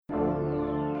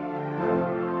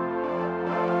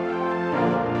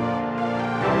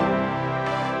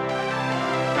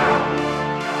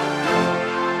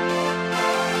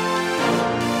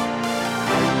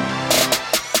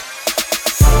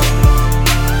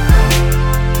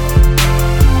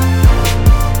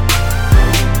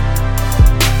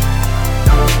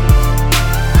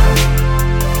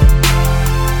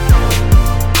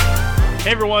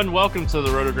everyone. Welcome to the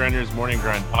Roto-Grinders Morning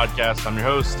Grind Podcast. I'm your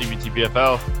host,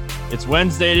 Stevietpfl. It's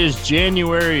Wednesday. It is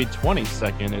January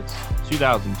 22nd. It's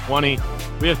 2020.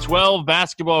 We have 12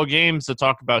 basketball games to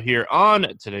talk about here on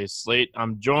today's slate.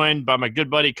 I'm joined by my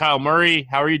good buddy, Kyle Murray.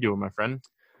 How are you doing, my friend?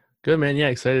 Good, man. Yeah,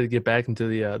 excited to get back into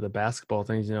the basketball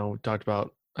things. You know,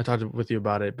 I talked with you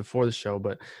about it before the show,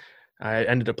 but I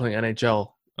ended up playing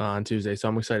NHL on Tuesday, so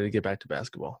I'm excited to get back to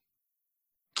basketball.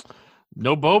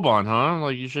 No Boban, huh?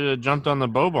 Like, you should have jumped on the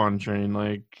Boban train,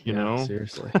 like, you know.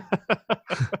 Seriously.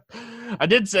 I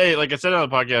did say, like I said on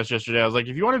the podcast yesterday, I was like,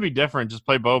 if you want to be different, just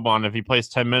play Boban. If he plays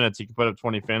 10 minutes, he can put up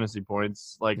 20 fantasy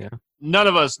points. Like, None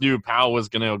of us knew Powell was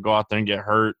going to go out there and get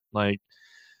hurt. Like,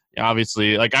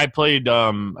 obviously, like I played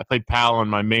Powell on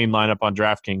my main lineup on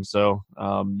DraftKings, so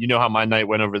you know how my night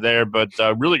went over there, but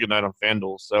really good night on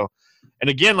FanDuel. So, and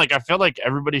again, like I felt like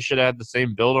everybody should have had the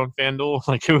same build on FanDuel.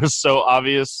 Like it was so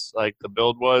obvious, like the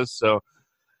build was. So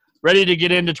ready to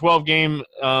get into 12-game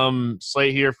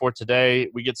slate here for today.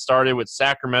 We get started with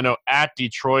Sacramento at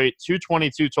Detroit,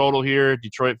 222 total here.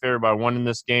 Detroit favored by 1 in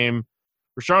this game.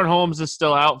 Rashawn Holmes is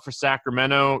still out for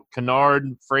Sacramento.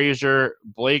 Kennard, Frazier,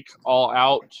 Blake all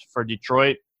out for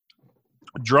Detroit.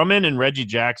 Drummond and Reggie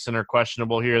Jackson are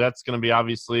questionable here. That's going to be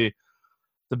obviously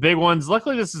the big ones.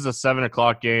 Luckily, this is a 7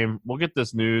 o'clock game. We'll get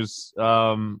this news.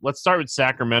 Let's start with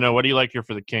Sacramento. What do you like here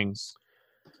for the Kings?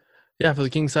 Yeah, for the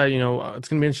Kings side, you know, it's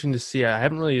going to be interesting to see. I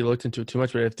haven't really looked into it too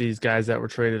much, but if these guys that were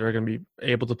traded are going to be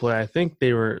able to play, I think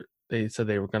they said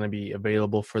they were going to be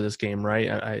available for this game,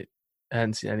 right? I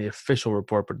hadn't seen any official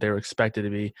report, but they were expected to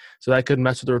be. So that could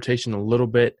mess with the rotation a little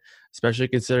bit, especially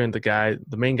considering the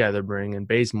main guy they're bringing in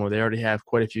Bazemore. They already have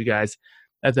quite a few guys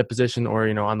at that position or,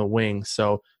 you know, on the wing.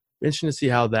 So interesting to see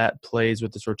how that plays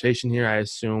with this rotation here. I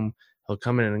assume he'll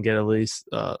come in and get at least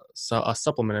a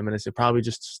supplement of minutes. He'll probably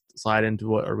just slide into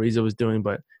what Ariza was doing,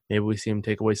 but maybe we see him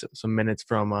take away some minutes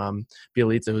from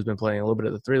Bielitsa, who's been playing a little bit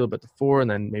at the 3, a little bit at the 4,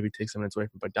 and then maybe take some minutes away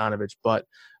from Bogdanovich. But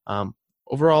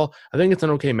overall, I think it's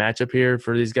an okay matchup here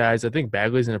for these guys. I think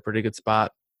Bagley's in a pretty good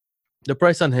spot. The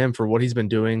price on him for what he's been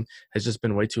doing has just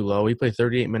been way too low. He played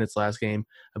 38 minutes last game.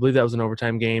 I believe that was an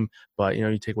overtime game, but, you know,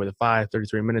 you take away the 5,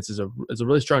 33 minutes is a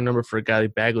really strong number for a guy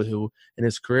like Bagley, who in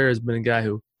his career has been a guy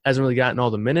who hasn't really gotten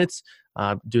all the minutes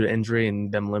due to injury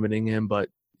and them limiting him, but,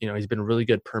 you know, he's been really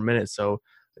good per minute. So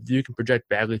if you can project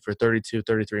Bagley for 32,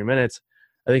 33 minutes,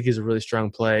 I think he's a really strong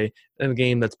play in a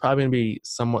game that's probably going to be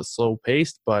somewhat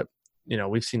slow-paced, but, you know,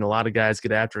 we've seen a lot of guys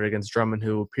get after it against Drummond,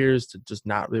 who appears to just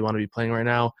not really want to be playing right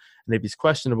now. And if he's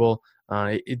questionable,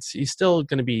 he's still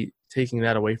going to be taking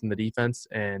that away from the defense.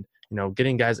 And, you know,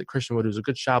 getting guys like Christian Wood, who's a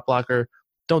good shot blocker,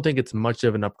 don't think it's much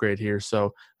of an upgrade here.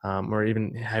 So, or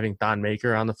even having Thon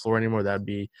Maker on the floor anymore, that would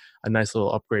be a nice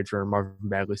little upgrade for Marvin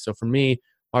Bagley. So for me,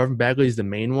 Marvin Bagley is the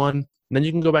main one. And then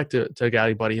you can go back to a guy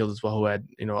like Buddy Hield as well, who had,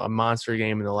 you know, a monster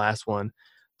game in the last one.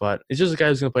 But it's just a guy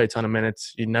who's going to play a ton of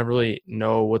minutes. You never really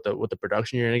know what the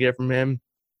production you're going to get from him.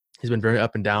 He's been very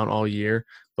up and down all year.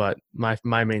 But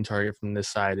my main target from this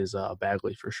side is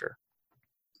Bagley for sure.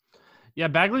 Yeah,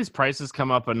 Bagley's price has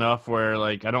come up enough where,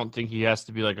 like, I don't think he has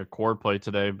to be like a core play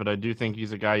today, but I do think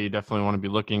he's a guy you definitely want to be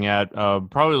looking at.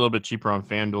 Probably a little bit cheaper on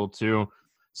FanDuel too.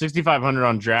 6,500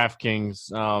 on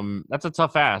DraftKings. That's a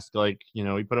tough ask. Like, you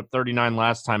know, he put up 39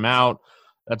 last time out.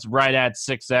 That's right at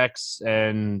 6X,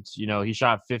 and, you know, he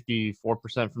shot 54%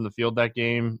 from the field that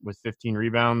game with 15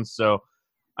 rebounds. So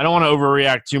I don't want to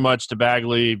overreact too much to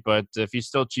Bagley, but if he's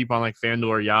still cheap on like FanDuel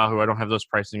or Yahoo, I don't have those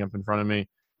pricing up in front of me.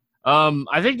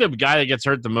 I think the guy that gets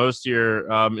hurt the most here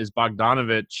is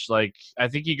Bogdanovich. Like, I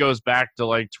think he goes back to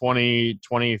like 20,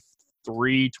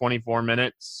 23, 24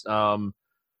 minutes.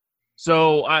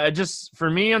 So for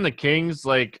me on the Kings,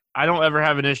 like, I don't ever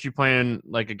have an issue playing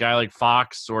like a guy like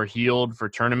Fox or Hield for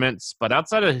tournaments. But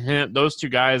outside of him, those two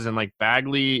guys and like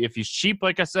Bagley, if he's cheap,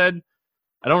 like I said,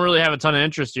 I don't really have a ton of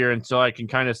interest here until I can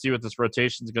kind of see what this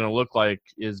rotation is going to look like.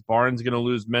 Is Barnes going to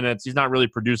lose minutes? He's not really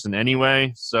producing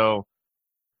anyway. So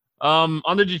on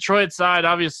the Detroit side,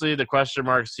 obviously the question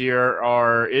marks here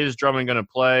are, is Drummond going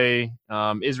to play?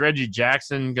 Is Reggie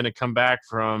Jackson going to come back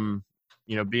from,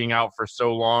 you know, being out for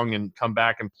so long and come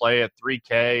back and play at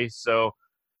 3K? So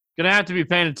going to have to be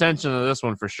paying attention to this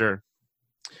one for sure.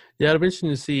 Yeah, it'll be interesting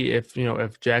to see if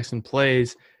Jackson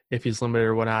plays, if he's limited,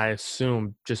 or what I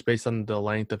assume just based on the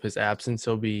length of his absence,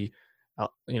 he'll be,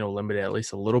 limited at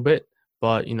least a little bit.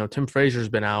 But, you know, Tim Frazier's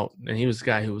been out, and he was a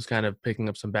guy who was kind of picking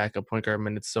up some backup point guard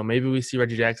minutes. So maybe we see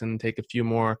Reggie Jackson take a few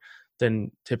more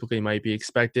than typically might be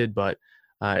expected. But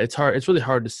it's really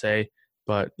hard to say.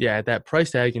 But, yeah, at that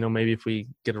price tag, you know, maybe if we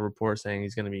get a report saying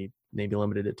he's going to be maybe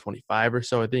limited at 25 or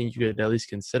so, I think you could at least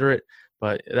consider it.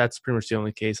 But that's pretty much the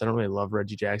only case. I don't really love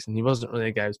Reggie Jackson. He wasn't really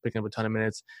a guy who's picking up a ton of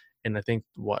minutes. And I think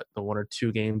the 1 or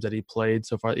 2 games that he played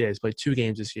so far, he's played 2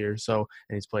 games this year. So,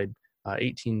 and he's played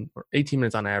 18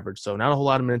 minutes on average. So not a whole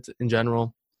lot of minutes in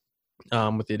general,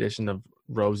 with the addition of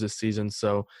Rose this season.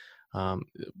 So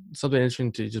something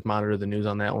interesting to just monitor the news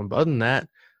on that one. But other than that,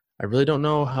 I really don't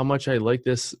know how much I like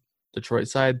this Detroit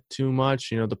side too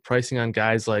much. The pricing on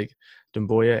guys like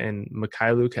Dumboya and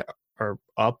Mikhailuk are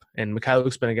up, and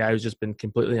Mikhailuk's been a guy who's just been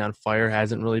completely on fire,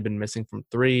 hasn't really been missing from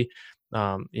 3.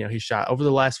 He shot over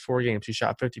the last 4 games. He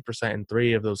shot 50% in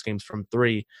 3 of those games from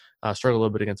 3. Struggled a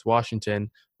little bit against Washington,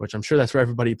 which I'm sure that's where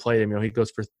everybody played him. He goes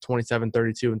for 27,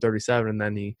 32, and 37, and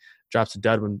then he drops a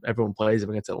dud when everyone plays him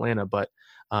against Atlanta. But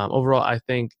overall, I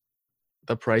think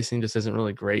the pricing just isn't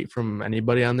really great from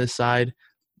anybody on this side.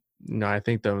 I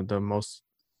think the most,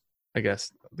 I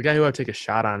guess, the guy who I would take a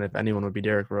shot on, if anyone, would be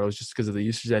Derrick Rose, just because of the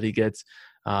usage that he gets.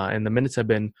 And the minutes have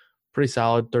been pretty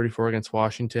solid, 34 against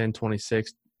Washington,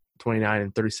 26, 29,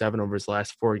 and 37 over his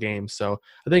last 4 games. So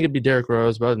I think it'd be Derrick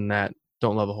Rose, but other than that,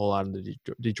 don't love a whole lot on the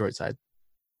Detroit side.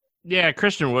 Yeah,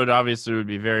 Christian Wood obviously would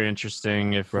be very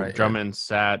interesting if Drummond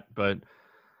sat, but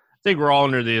I think we're all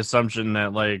under the assumption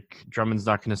that Drummond's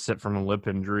not going to sit from a lip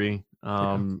injury.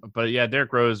 But yeah,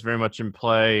 Derrick Rose very much in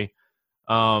play.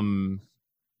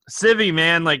 Civy,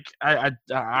 man,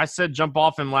 I said jump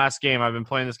off him last game. I've been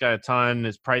playing this guy a ton.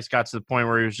 His price got to the point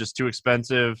where he was just too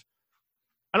expensive.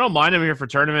 I don't mind him here for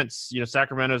tournaments.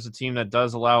 Sacramento's a team that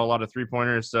does allow a lot of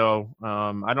 3-pointers, so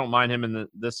I don't mind him in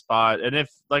this spot. And if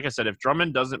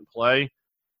Drummond doesn't play,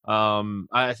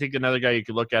 I think another guy you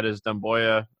could look at is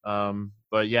Dumboya.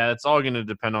 But yeah, it's all going to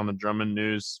depend on the Drummond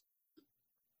news.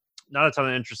 Not a ton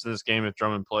of interest in this game if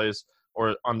Drummond plays,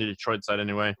 or on the Detroit side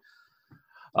anyway.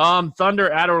 Thunder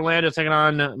at Orlando taking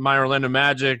on my Orlando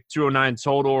Magic. 209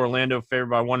 total. Orlando favored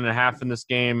by 1.5 in this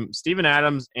game. Steven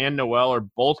Adams and Noel are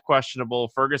both questionable.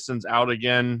 Ferguson's out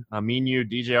again. Aminu,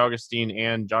 DJ Augustine,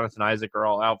 and Jonathan Isaac are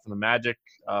all out for the Magic.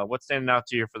 What's standing out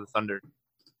to you for the Thunder?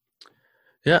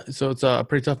 Yeah, so it's a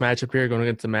pretty tough matchup here going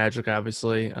against the Magic,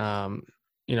 obviously.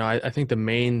 I think the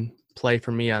main play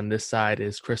for me on this side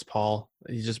is Chris Paul.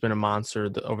 He's just been a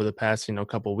monster over the past,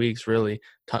 couple of weeks, really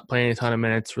playing a ton of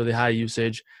minutes, really high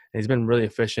usage, and he's been really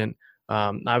efficient.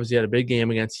 Obviously, had a big game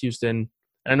against Houston.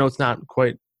 I know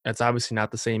it's obviously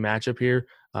not the same matchup here,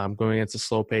 going against a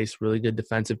slow pace, really good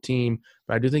defensive team,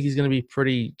 but I do think he's going to be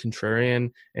pretty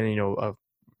contrarian and, a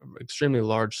extremely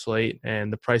large slate,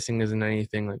 and the pricing isn't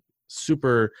anything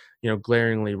super,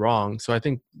 glaringly wrong. So I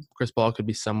think Chris Paul could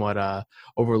be somewhat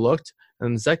overlooked.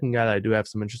 And the second guy that I do have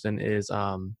some interest in is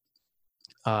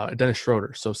Dennis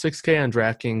Schroeder. So $6K on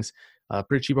DraftKings,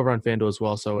 pretty cheap over on FanDuel as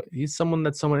well. So he's someone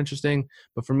that's somewhat interesting.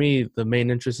 But for me, the main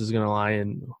interest is going to lie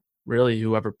in really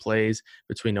whoever plays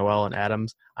between Noel and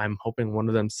Adams. I'm hoping one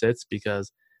of them sits,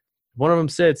 because if one of them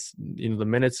sits, the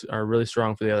minutes are really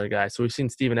strong for the other guy. So we've seen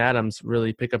Steven Adams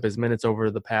really pick up his minutes over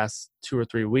the past 2 or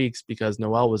 3 weeks because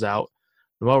Noel was out.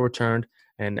 Noel returned,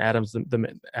 and Adams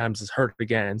is hurt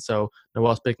again. So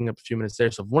Noel's picking up a few minutes there.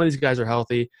 So if one of these guys are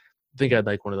healthy, I think I'd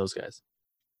like one of those guys.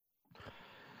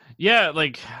 Yeah,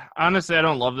 honestly, I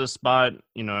don't love this spot.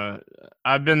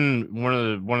 I've been one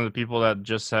of the people that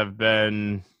just have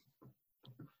been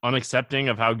unaccepting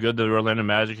of how good the Orlando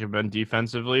Magic have been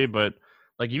defensively. But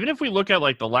even if we look at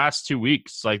the last 2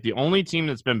 weeks, the only team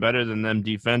that's been better than them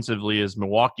defensively is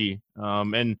Milwaukee.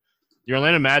 And the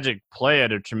Orlando Magic play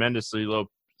at a tremendously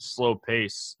slow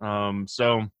pace.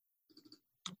 So,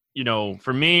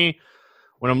 for me,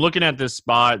 when I'm looking at this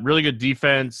spot, really good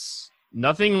defense,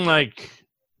 nothing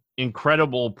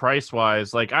incredible price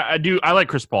wise. I like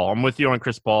Chris Paul. I'm with you on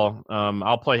Chris Paul.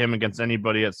 I'll play him against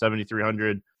anybody at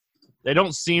 7,300. They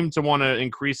don't seem to want to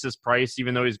increase his price,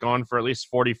 even though he's gone for at least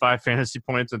 45 fantasy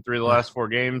points in 3 of the last 4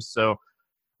 games. So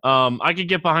I could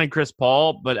get behind Chris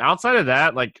Paul, but outside of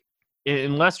that,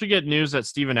 unless we get news that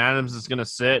Steven Adams is going to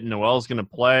sit and Noel's going to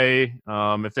play,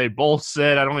 if they both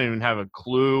sit, I don't even have a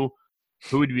clue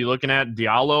who would be looking at.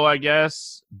 Diallo, I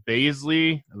guess,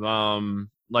 Baisley.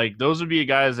 Those would be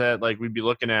guys that we'd be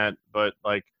looking at, but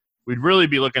we'd really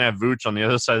be looking at Vooch on the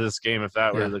other side of this game if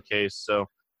that were the case. So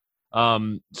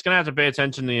just gonna have to pay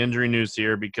attention to the injury news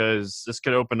here, because this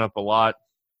could open up a lot.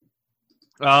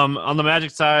 On the Magic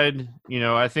side,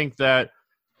 I think that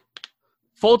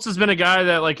Fultz has been a guy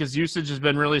that his usage has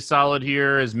been really solid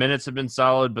here. His minutes have been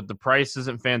solid, but the price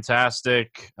isn't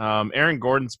fantastic. Aaron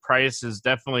Gordon's price is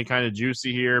definitely kind of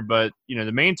juicy here, but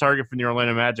the main target for the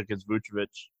Orlando Magic is Vucevic.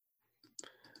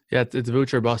 Yeah, it's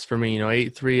Vooch or bust for me.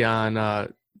 8-3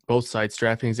 on both sides,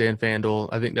 DraftKings and FanDuel.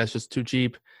 I think that's just too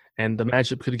cheap. And the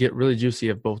matchup could get really juicy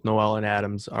if both Noel and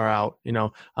Adams are out.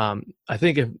 I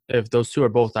think if those two are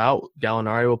both out,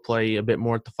 Gallinari will play a bit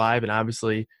more at the 5, and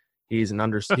obviously he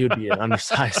would be an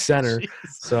undersized center. Jeez.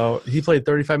 So he played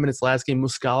 35 minutes last game.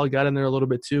 Muscala got in there a little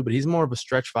bit too, but he's more of a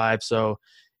stretch 5. So,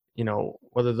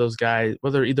 whether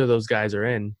either of those guys are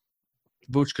in,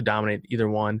 Vooch could dominate either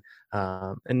one.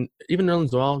 And even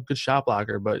Nerlens Noel, good shot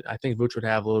blocker, but I think Vooch would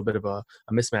have a little bit of a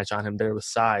mismatch on him there with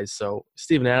size. So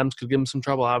Steven Adams could give him some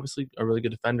trouble, obviously, a really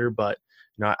good defender, but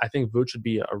I think Vooch would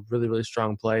be a really, really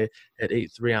strong play at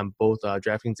 8-3 on both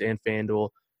DraftKings and FanDuel.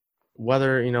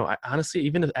 Whether, honestly,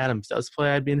 even if Adams does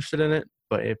play, I'd be interested in it.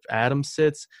 But if Adams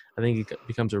sits, I think it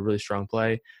becomes a really strong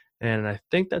play. And I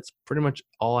think that's pretty much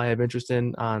all I have interest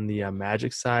in on the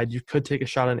Magic side. You could take a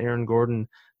shot on Aaron Gordon.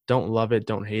 Don't love it,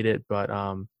 don't hate it, but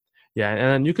yeah. And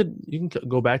then you can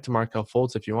go back to Markelle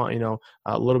Fultz if you want.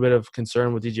 A little bit of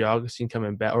concern with DJ Augustine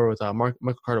coming back, or with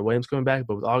Michael Carter Williams coming back,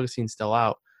 but with Augustine still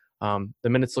out, the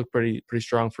minutes look pretty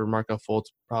strong for Markelle Fultz.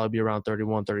 Probably be around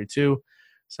 31, 32.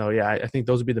 So yeah, I think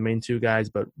those would be the main two guys.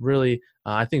 But really,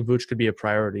 I think Vooch could be a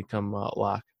priority come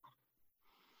lock.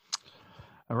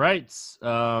 All right.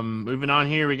 Moving on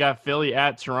here, we got Philly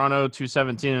at Toronto,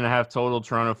 217.5 total.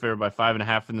 Toronto favored by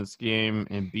 5.5 in this game.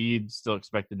 Embiid still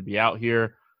expected to be out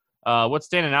here. What's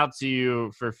standing out to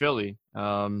you for Philly?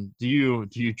 Do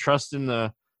you trust in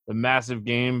the massive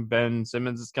game Ben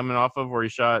Simmons is coming off of, where he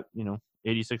shot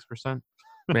 86%?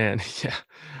 Man, yeah.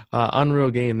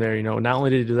 Unreal game there. Not only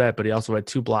did he do that, but he also had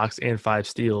 2 blocks and 5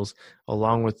 steals,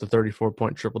 along with the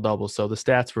 34-point triple-double. So the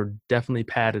stats were definitely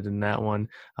padded in that one.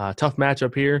 Tough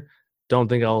matchup here. Don't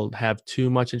think I'll have too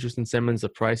much interest in Simmons. The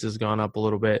price has gone up a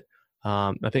little bit.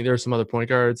 I think there are some other point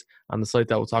guards on the slate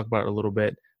that we'll talk about a little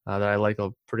bit that I like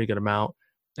a pretty good amount.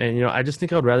 And, I just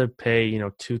think I would rather pay,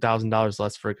 $2,000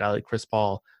 less for a guy like Chris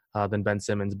Paul than Ben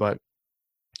Simmons. But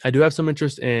I do have some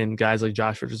interest in guys like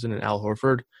Josh Richardson and Al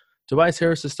Horford. Tobias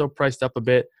Harris is still priced up a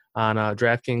bit on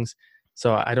DraftKings,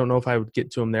 so I don't know if I would get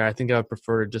to him there. I think I would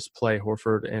prefer to just play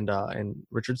Horford and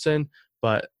Richardson,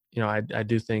 but I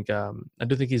do think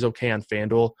he's okay on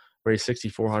FanDuel, where he's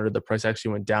 6,400. The price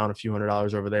actually went down a few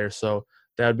 $100s over there, so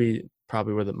that would be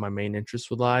probably where my main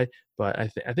interest would lie. But I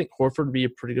think Horford would be a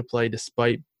pretty good play,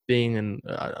 despite being in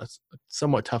a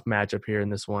somewhat tough matchup here in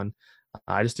this one.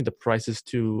 I just think the price is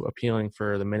too appealing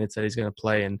for the minutes that he's going to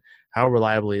play and how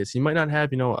reliable he is. He might not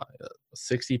have, a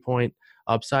 60-point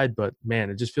upside, but, man,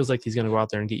 it just feels like he's going to go out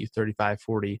there and get you 35,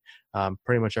 40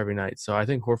 pretty much every night. So I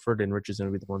think Horford and Richardson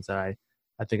will be the ones that I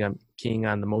think I'm keying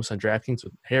on the most on DraftKings,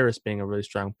 with Harris being a really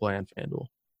strong play on FanDuel.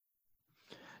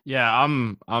 Yeah,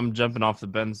 I'm jumping off the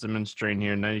Ben Simmons train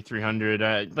here,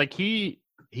 9,300. He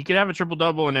could have a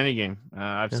triple-double in any game.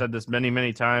 I've said this many,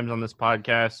 many times on this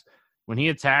podcast. When he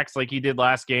attacks like he did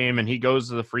last game and he goes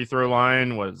to the free throw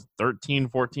line, 13,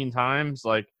 14 times,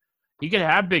 he could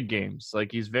have big games.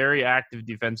 He's very active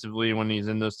defensively when he's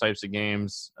in those types of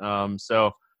games.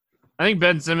 So I think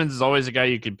Ben Simmons is always a guy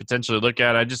you could potentially look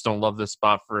at. I just don't love this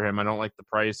spot for him. I don't like the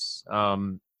price. I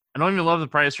don't even love the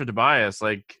price for Tobias.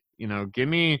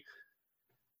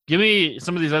 Give me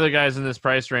some of these other guys in this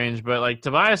price range, but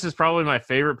Tobias is probably my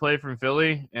favorite play from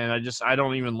Philly, and I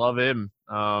don't even love him.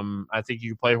 I think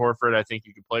you could play Horford. I think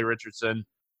you could play Richardson.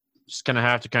 Just gonna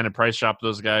have to kind of price shop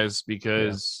those guys,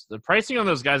 because the pricing on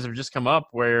those guys have just come up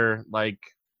where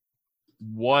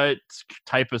what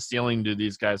type of ceiling do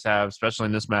these guys have, especially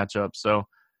in this matchup? So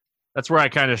that's where I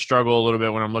kind of struggle a little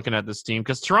bit when I'm looking at this team,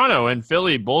 because Toronto and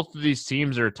Philly, both of these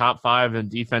teams are top 5 in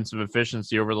defensive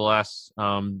efficiency over the last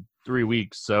 3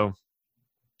 weeks. So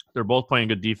they're both playing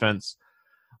good defense.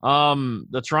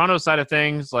 The Toronto side of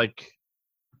things,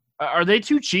 are they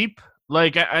too cheap?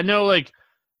 I know,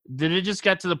 did it just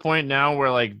get to the point now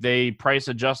where they price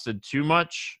adjusted too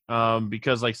much?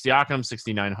 Because Siakam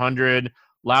 6,900,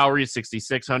 Lowry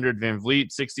 6,600, Van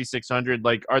Vliet 6,600.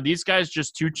 Are these guys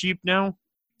just too cheap now?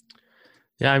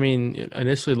 Yeah, I mean,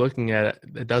 initially looking at it,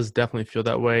 it does definitely feel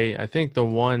that way. I think the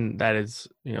one that is,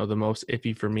 the most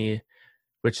iffy for me,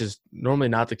 which is normally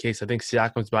not the case. I think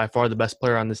Siakam's by far the best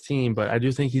player on this team, but I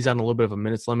do think he's on a little bit of a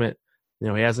minutes limit. He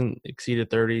hasn't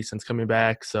exceeded 30 since coming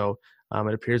back, so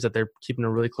it appears that they're keeping a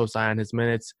really close eye on his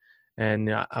minutes.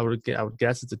 And I would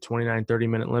guess it's a 29,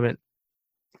 30-minute limit.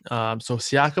 So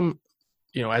Siakam,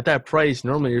 at that price,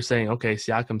 normally you're saying, okay,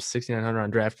 Siakam's 6,900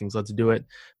 on DraftKings, let's do it.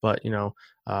 But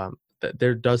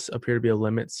there does appear to be a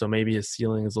limit, so maybe his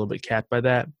ceiling is a little bit capped by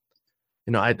that.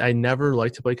 I never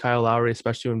like to play Kyle Lowry,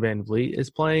 especially when Van Vliet is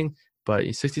playing, but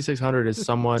 6,600 is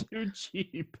somewhat too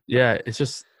cheap. Yeah, it's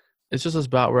just a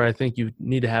spot where I think you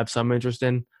need to have some interest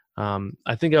in.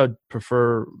 I think I would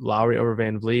prefer Lowry over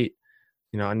Van Vliet.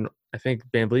 And I think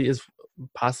Van Vliet is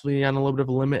possibly on a little bit of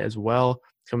a limit as well.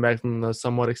 Coming back from the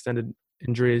somewhat extended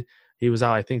injury, he was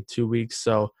out, I think, 2 weeks.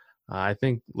 So I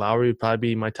think Lowry would probably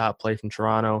be my top play from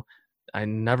Toronto. I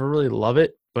never really love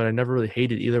it, but I never really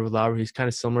hate it either with Lowry. He's kind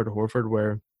of similar to Horford,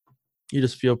 where you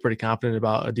just feel pretty confident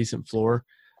about a decent floor.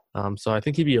 So I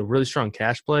think he'd be a really strong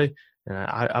cash play. And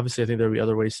obviously, I think there'll be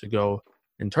other ways to go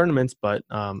in tournaments, but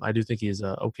I do think he's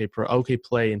a okay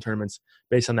play in tournaments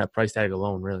based on that price tag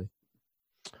alone, really.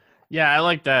 Yeah, I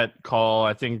like that call.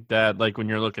 I think that, like, when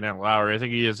you're looking at Lowry, I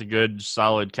think he is a good,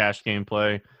 solid cash game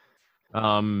play.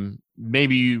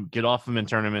 Maybe you get off him in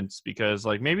tournaments because,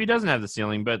 like, maybe he doesn't have the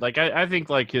ceiling, but, like, I think,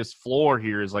 like, his floor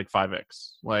here is, like,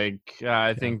 5x. Like,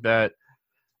 I think that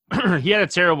he had a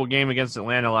terrible game against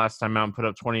Atlanta last time out and put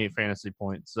up 28 fantasy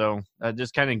points. So that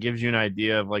just kind of gives you an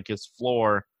idea of, like, his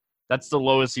floor. That's the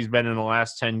lowest he's been in the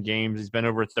last 10 games. He's been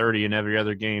over 30 in every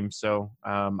other game. So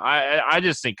I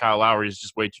just think Kyle Lowry is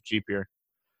just way too cheap here.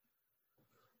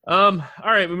 All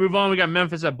right, we move on. We got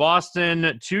Memphis at Boston.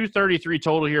 233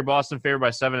 total here. Boston favored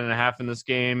by 7.5 in this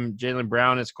game. Jaylen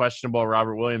Brown is questionable.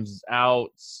 Robert Williams is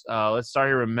out. Let's start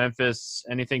here with Memphis.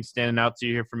 Anything standing out to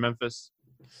you here from Memphis?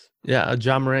 Yeah,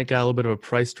 John Morant got a little bit of a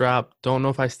price drop. Don't know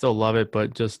if I still love it,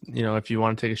 but just, if you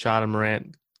want to take a shot on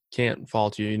Morant, can't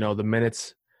fault you. The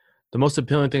minutes. The most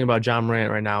appealing thing about John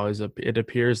Morant right now is it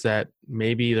appears that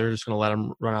maybe they're just going to let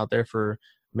him run out there for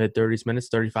mid-30s minutes,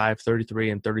 35, 33,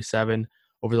 and 37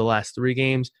 over the last 3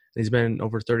 games. He's been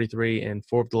over 33 in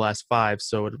 4 of the last 5,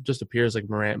 so it just appears like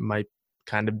Morant might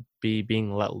kind of be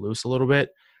being let loose a little bit.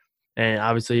 And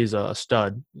obviously he's a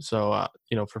stud, so,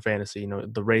 for fantasy,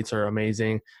 the rates are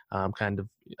amazing, kind of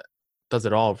does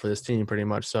it all for this team pretty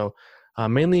much. So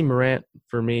mainly Morant,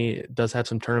 for me, does have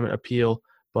some tournament appeal.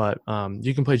 But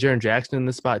you can play Jaren Jackson in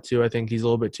this spot too. I think he's a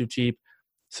little bit too cheap.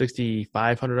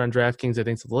 6,500 on DraftKings, I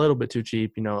think it's a little bit too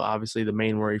cheap. Obviously the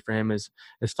main worry for him is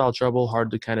foul trouble. Hard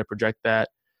to kind of project that.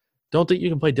 Don't think you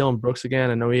can play Dylan Brooks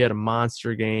again. I know he had a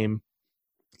monster game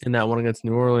in that one against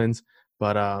New Orleans.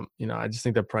 But, I just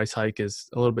think the price hike is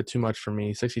a little bit too much for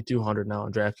me. 6,200 now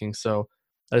on DraftKings. So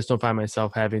I just don't find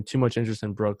myself having too much interest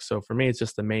in Brooks. So for me, it's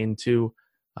just the main 2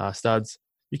 studs.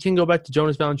 You can go back to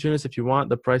Jonas Valanciunas if you want.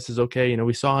 The price is okay.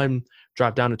 We saw him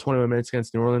drop down to 21 minutes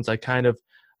against New Orleans. I kind of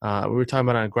we were talking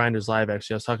about it on Grinders Live,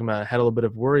 actually. I was talking about I had a little bit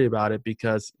of worry about it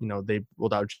because, they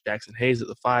rolled out Jackson Hayes at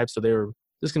the 5, so they were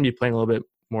just going to be playing a little bit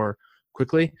more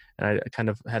quickly. And I kind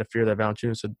of had a fear that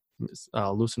Valanciunas would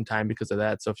lose some time because of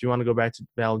that. So if you want to go back to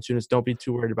Valanciunas, don't be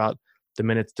too worried about the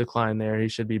minutes decline there. He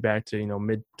should be back to,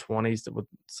 mid-20s with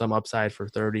some upside for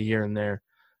 30 here and there.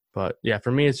 But, yeah,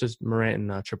 for me, it's just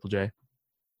Morant and Triple J.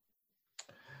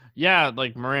 Yeah,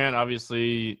 like Morant,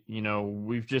 obviously,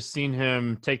 we've just seen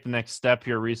him take the next step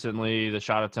here recently. The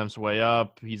shot attempts way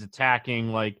up. He's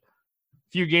attacking like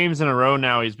a few games in a row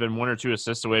now. He's been 1 or 2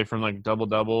 assists away from like double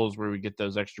doubles where we get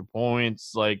those extra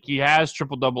points. Like he has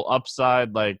triple double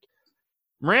upside. Like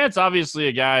Morant's obviously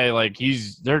a guy like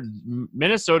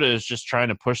Minnesota is just trying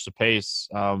to push the pace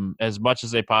as much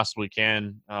as they possibly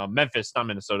can. Memphis, not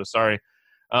Minnesota, sorry.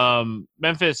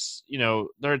 Memphis,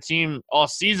 they're a team all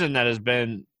season that has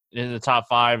been in the top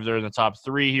 5. They're in the top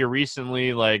 3 here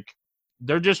recently. Like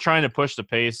they're just trying to push the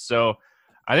pace. So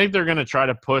I think they're going to try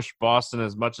to push Boston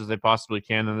as much as they possibly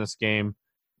can in this game.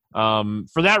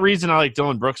 For that reason, I like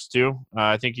Dylan Brooks too.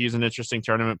 I think he's an interesting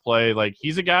tournament play. Like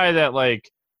he's a guy that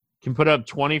like can put up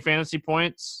 20 fantasy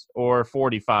points or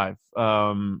 45.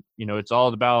 It's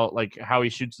all about like how he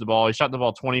shoots the ball. He shot the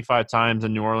ball 25 times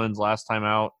in New Orleans last time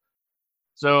out.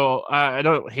 So I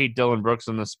don't hate Dylan Brooks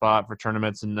in this spot for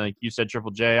tournaments. And like you said,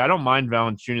 Triple J, I don't mind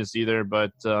Valanciunas either,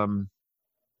 but I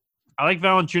like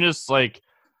Valanciunas like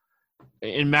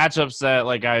in matchups that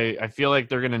like I feel like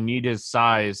they're going to need his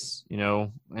size,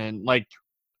 and like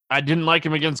I didn't like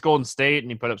him against Golden State and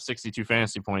he put up 62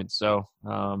 fantasy points. So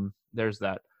there's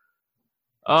that.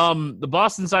 The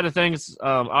Boston side of things,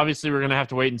 obviously we're going to have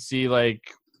to wait and see like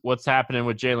what's happening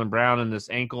with Jaylen Brown and this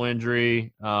ankle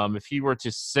injury. If he were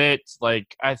to sit,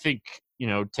 like I think,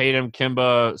 Tatum,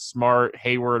 Kimba, Smart,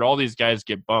 Hayward, all these guys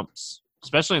get bumps,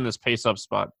 especially in this pace-up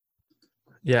spot.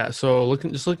 Yeah, so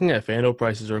looking at FanDuel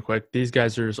prices real quick, these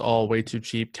guys are just all way too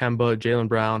cheap. Kemba, Jaylen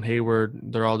Brown, Hayward,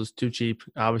 they're all just too cheap.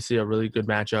 Obviously a really good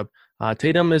matchup.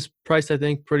 Tatum is priced, I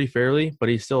think, pretty fairly, but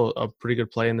he's still a pretty good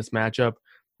play in this matchup.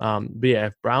 But yeah,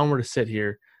 if Brown were to sit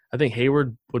here, I think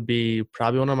Hayward would be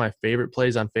probably one of my favorite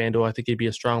plays on FanDuel. I think he'd be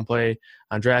a strong play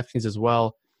on DraftKings as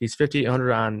well. He's 5,800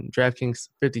 on DraftKings,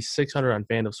 5,600 on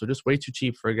FanDuel, so just way too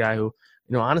cheap for a guy who,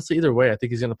 honestly, either way, I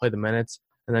think he's going to play the minutes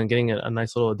and then getting a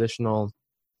nice little additional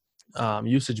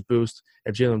usage boost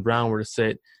if Jaylen Brown were to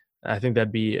sit. I think that'd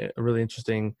be a really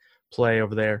interesting play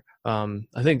over there.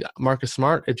 I think Marcus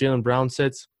Smart, if Jaylen Brown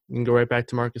sits, you can go right back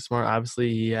to Marcus Smart.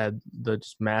 Obviously, he had the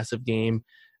just massive game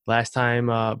last time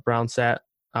Brown sat.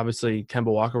 Obviously,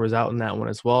 Kemba Walker was out in that one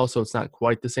as well, so it's not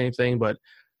quite the same thing, but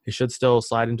he should still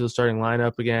slide into the starting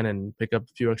lineup again and pick up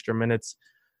a few extra minutes.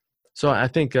 So I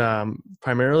think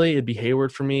primarily it'd be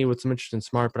Hayward for me with some interest in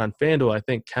Smart, but on FanDuel, I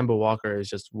think Kemba Walker is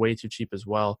just way too cheap as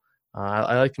well.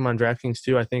 I like him on DraftKings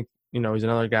too. I think, he's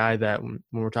another guy that when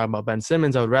we're talking about Ben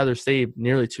Simmons, I would rather save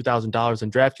nearly $2,000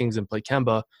 in DraftKings and play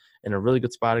Kemba in a really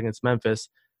good spot against Memphis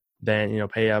than,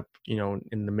 pay up,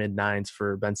 in the mid nines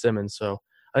for Ben Simmons. So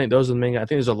I think those are the main guys. I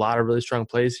think there's a lot of really strong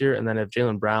plays here. And then if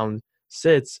Jaylen Brown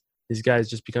sits, these guys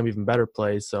just become even better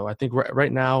plays. So I think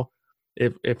right now,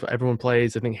 if everyone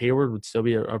plays, I think Hayward would still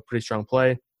be a pretty strong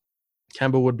play.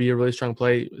 Kemba would be a really strong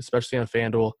play, especially on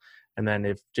FanDuel. And then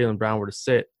if Jaylen Brown were to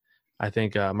sit, I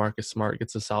think Marcus Smart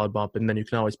gets a solid bump. And then you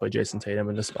can always play Jason Tatum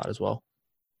in this spot as well.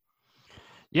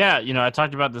 Yeah, I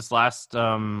talked about this last,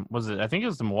 I think it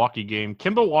was the Milwaukee game.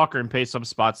 Kemba Walker in pace-up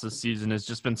spots this season has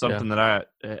just been something that I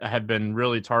have been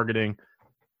really targeting.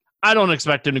 I don't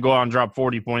expect him to go out and drop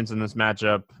 40 points in this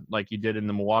matchup like he did in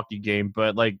the Milwaukee game.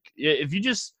 But, like, if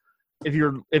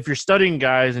you're studying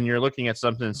guys and you're looking at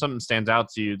something and something stands out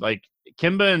to you, like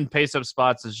Kemba in pace-up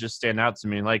spots is just stand out to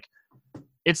me. Like,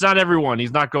 it's not everyone.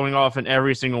 He's not going off in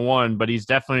every single one, but he's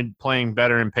definitely playing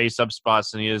better in pace-up spots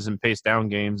than he is in pace-down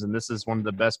games, and this is one of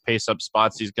the best pace-up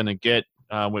spots he's going to get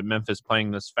with Memphis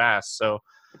playing this fast. So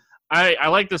I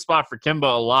like this spot for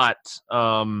Kemba a lot.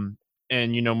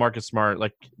 And, Marcus Smart,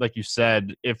 like you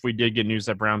said, if we did get news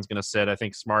that Brown's going to sit, I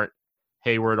think Smart,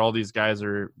 Hayward, all these guys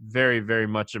are very, very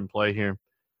much in play here.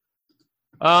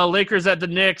 Lakers at the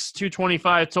Knicks,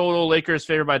 225 total. Lakers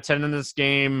favored by 10 in this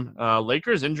game.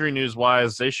 Lakers injury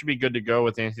news-wise, they should be good to go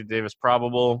with Anthony Davis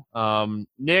probable.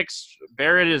 Knicks,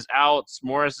 Barrett is out.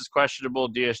 Morris is questionable.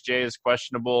 DSJ is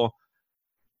questionable.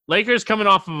 Lakers coming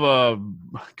off of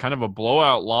a kind of a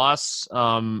blowout loss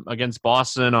against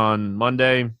Boston on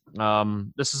Monday.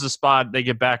 This is a spot they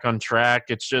get back on track.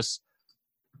 It's just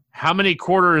how many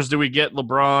quarters do we get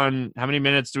LeBron? How many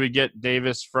minutes do we get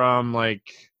Davis from? Like,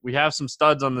 we have some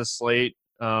studs on this slate.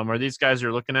 Are these guys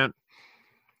you're looking at?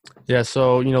 Yeah,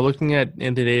 so, looking at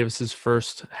Anthony Davis's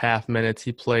first half minutes,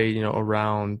 he played,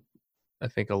 around, I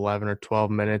think, 11 or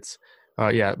 12 minutes.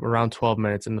 Around 12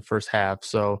 minutes in the first half.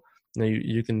 So,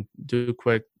 you can do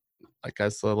quick, I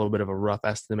guess, a little bit of a rough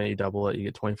estimate. You double it, you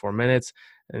get 24 minutes.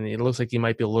 And it looks like he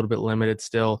might be a little bit limited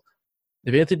still.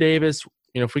 If Anthony Davis,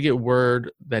 if we get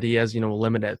word that he has, a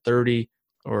limit at 30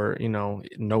 or, no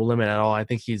limit at all, I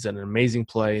think he's an amazing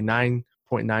play,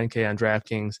 9.9K on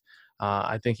DraftKings.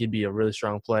 I think he'd be a really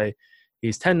strong play.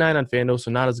 He's 10-9 on FanDuel,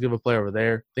 so not as good of a play over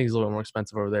there. I think he's a little bit more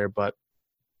expensive over there. But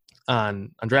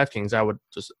on DraftKings, I would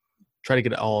just try to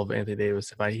get all of Anthony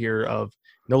Davis. If I hear of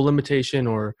no limitation,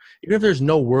 or even if there's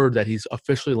no word that he's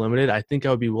officially limited, I think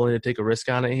I would be willing to take a risk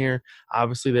on it here.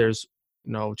 Obviously, there's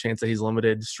no chance that he's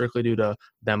limited strictly due to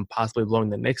them possibly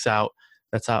blowing the Knicks out.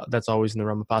 That's always in the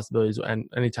realm of possibilities, and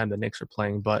anytime the Knicks are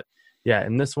playing. But yeah,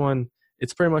 in this one,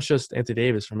 it's pretty much just Anthony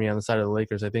Davis for me on the side of the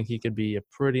Lakers. I think he could be a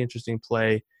pretty interesting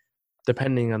play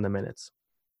depending on the minutes.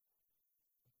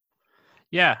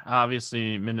 Yeah,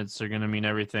 obviously minutes are going to mean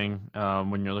everything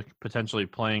when you're potentially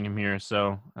playing him here.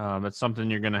 So that's something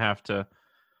you're going to have to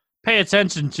pay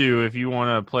attention to if you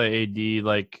want to play AD.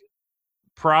 Like,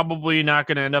 probably not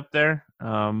going to end up there.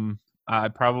 I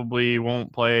probably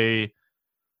won't play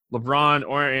LeBron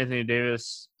or Anthony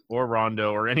Davis or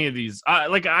Rondo or any of these.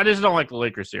 I just don't like the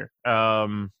Lakers here.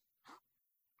 I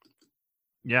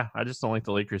just don't like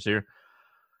the Lakers here.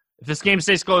 If this game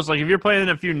stays close, like if you're playing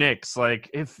a few Knicks, like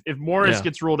if Morris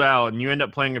gets ruled out and you end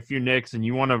up playing a few Knicks and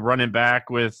you want to run it back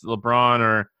with LeBron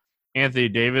or Anthony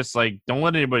Davis, like don't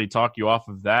let anybody talk you off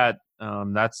of that.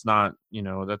 That's not,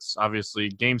 that's obviously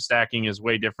game stacking is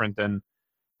way different than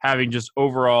having just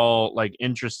overall like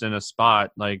interest in a spot.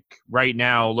 Like right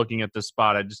now, looking at this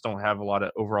spot, I just don't have a lot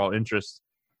of overall interest.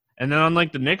 And then on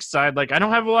like the Knicks side, like I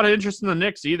don't have a lot of interest in the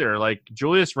Knicks either. Like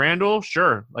Julius Randle,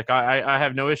 sure. Like I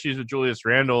have no issues with Julius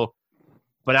Randle,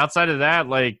 but outside of that,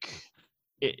 like,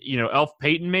 Elf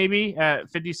Payton maybe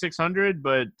at 5,600,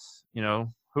 but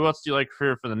who else do you like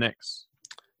for the Knicks?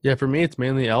 Yeah, for me, it's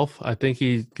mainly Elf. I think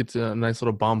he gets a nice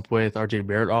little bump with RJ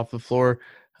Barrett off the floor.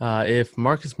 If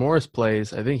Marcus Morris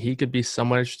plays, I think he could be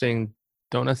somewhat interesting.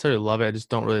 Don't necessarily love it. I just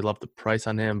don't really love the price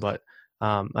on him, but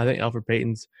I think Elfrid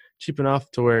Payton's cheap enough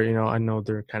to where, I know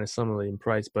they're kind of similarly in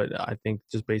price, but I think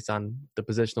just based on the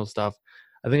positional stuff,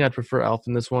 I think I'd prefer Elf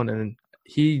in this one, and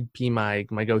he'd be my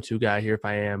go-to guy here if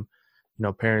I am,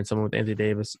 pairing someone with Anthony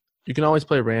Davis. You can always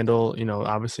play Randall,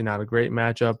 obviously not a great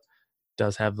matchup,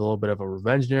 does have a little bit of a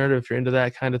revenge narrative if you're into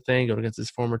that kind of thing, going against his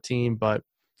former team. But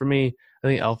for me, I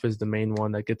think Alpha is the main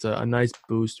one that gets a nice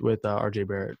boost with RJ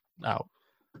Barrett out.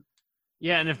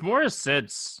 Yeah, and if Morris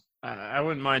sits, I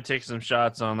wouldn't mind taking some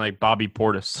shots on like Bobby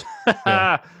Portis.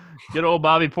 Yeah. Good old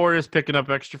Bobby Portis picking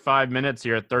up extra 5 minutes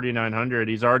here at 3,900.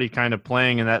 He's already kind of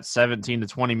playing in that 17 to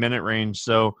 20 minute range.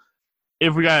 So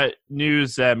if we got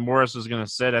news that Morris was going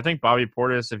to sit, I think Bobby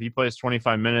Portis, if he plays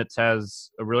 25 minutes, has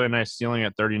a really nice ceiling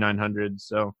at 3,900.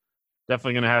 So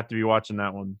definitely going to have to be watching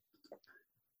that one.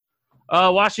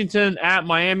 Washington at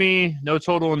Miami, no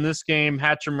total in this game.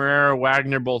 Hatcher, Marrero,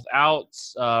 Wagner both out.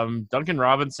 Duncan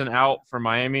Robinson out for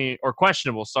Miami, or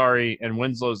questionable, sorry, and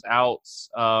Winslow's out.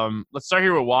 Let's start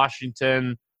here with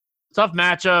Washington. Tough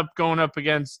matchup going up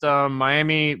against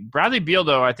Miami. Bradley Beal,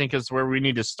 though, I think is where we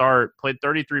need to start. Played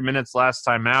 33 minutes last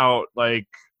time out. Like,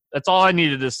 that's all I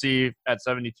needed to see at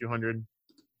 7,200.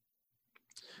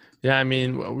 Yeah, I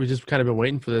mean, we just kind of been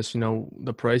waiting for this.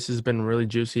 The price has been really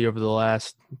juicy over the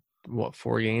last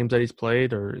 4 games that he's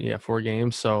played, 4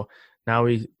 games. So now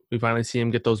we finally see him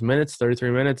get those minutes,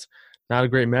 33 minutes. Not a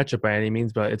great matchup by any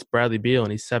means, but it's Bradley Beal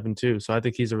and he's 7-2. So I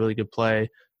think he's a really good play.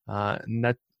 And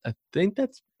that, I think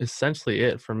that's essentially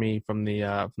it for me from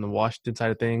the Washington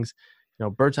side of things.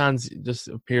 Bertans just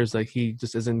appears like he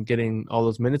just isn't getting all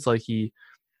those minutes like he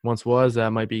once was.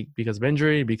 That might be because of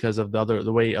injury, because of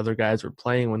the way other guys were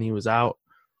playing when he was out,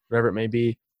 whatever it may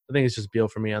be. I think it's just Beal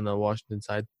for me on the Washington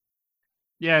side.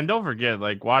 Yeah, and don't forget,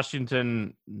 like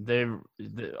Washington,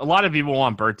 a lot of people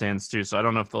want Bertans too, so I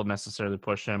don't know if they'll necessarily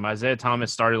push him. Isaiah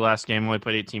Thomas started last game, only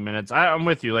played 18 minutes. I'm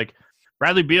with you. Like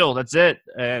Bradley Beal, that's it.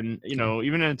 And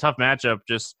even in a tough matchup,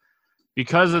 just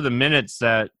because of the minutes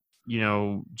that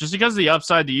just because of the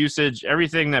upside, the usage,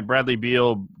 everything that Bradley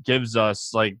Beal gives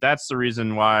us, like that's the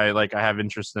reason why like I have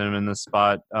interest in him in this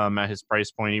spot at his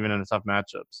price point, even in a tough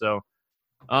matchup. So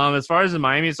as far as the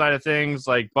Miami side of things,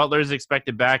 like Butler's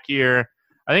expected back here.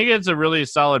 I think it's a really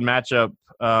solid matchup,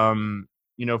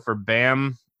 for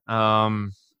Bam.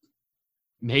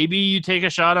 Maybe you take a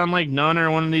shot on like Nunn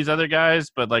or one of these other guys,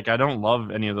 but like I don't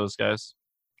love any of those guys.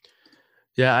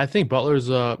 Yeah, I think Butler's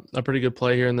a pretty good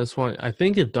play here in this one. I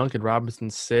think if Duncan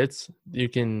Robinson sits, you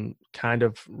can kind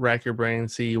of rack your brain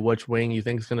and see which wing you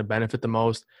think is going to benefit the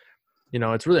most.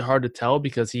 It's really hard to tell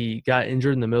because he got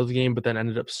injured in the middle of the game, but then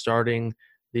ended up starting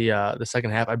the second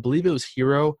half. I believe it was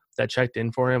Hero that checked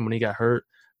in for him when he got hurt,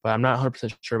 but I'm not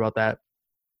 100% sure about that.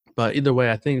 But either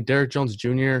way, I think Derek Jones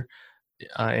Jr.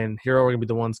 And Hero are going to be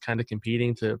the ones kind of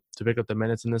competing to pick up the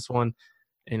minutes in this one.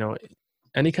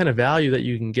 Any kind of value that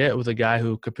you can get with a guy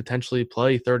who could potentially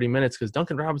play 30 minutes, because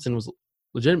Duncan Robinson was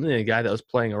legitimately a guy that was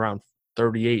playing around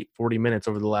 38, 40 minutes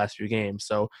over the last few games.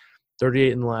 So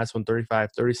 38 in the last one,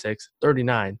 35, 36,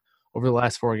 39 over the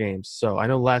last 4 games. So I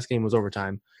know the last game was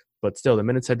overtime, but still the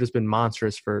minutes have just been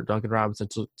monstrous for Duncan Robinson.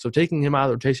 So taking him out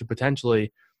of the rotation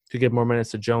potentially to give more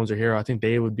minutes to Jones or Hero, I think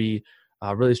they would be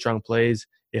really strong plays.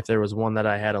 If there was one that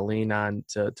I had a lean on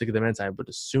to get the minutes, I would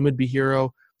assume it'd be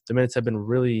Hero. The minutes have been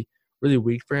really, really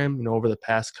weak for him, over the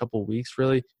past couple weeks,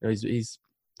 really. He's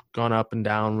gone up and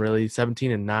down, really,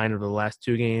 17-9 over the last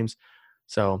 2 games.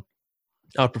 So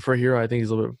I would prefer Hero. I think he's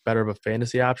a little bit better of a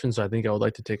fantasy option, so I think I would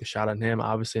like to take a shot on him,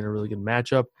 obviously in a really good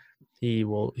matchup. They're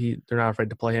not afraid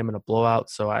to play him in a blowout,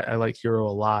 so I like Hero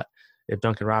a lot if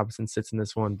Duncan Robinson sits in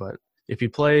this one. But if he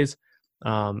plays,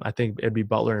 I think it'd be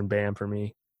Butler and Bam for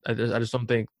me. I just don't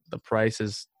think the price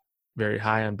is very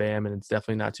high on Bam, and it's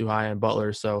definitely not too high on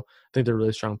Butler. So I think they're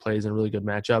really strong plays and a really good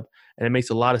matchup. And it makes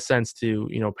a lot of sense to,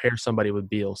 pair somebody with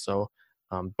Beal. So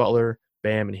Butler,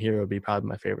 Bam, and Hero would be probably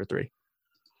my favorite 3.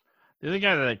 The other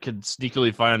guy that could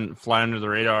sneakily fly under the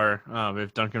radar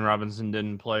if Duncan Robinson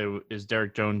didn't play is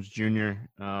Derek Jones Jr.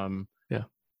 Yeah.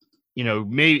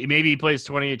 Maybe he plays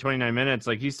 28, 29 minutes.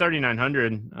 Like he's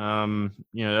 3,900.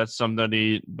 That's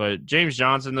somebody. But James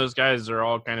Johnson, those guys are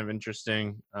all kind of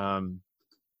interesting. I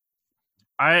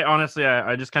honestly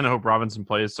just kind of hope Robinson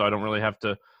plays, so I don't really have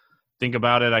to think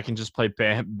about it. I can just play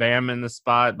Bam in the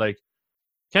spot. Like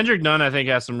Kendrick Nunn, I think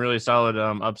has some really solid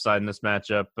upside in this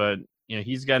matchup, but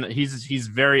he's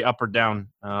very up or down,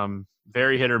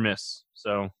 very hit or miss.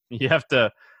 So you have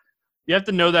to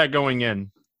know that going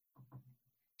in.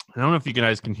 I don't know if you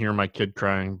guys can hear my kid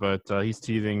crying, but he's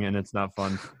teething and it's not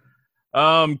fun.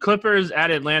 Clippers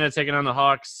at Atlanta taking on the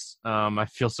Hawks. I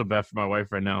feel so bad for my wife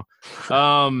right now.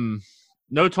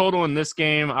 No total in this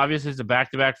game. Obviously, it's a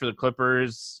back-to-back for the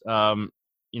Clippers.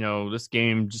 This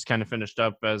game just kind of finished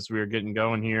up as we were getting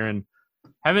going here, and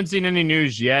haven't seen any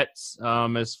news yet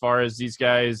as far as these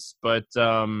guys. But,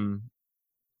 I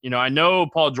know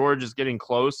Paul George is getting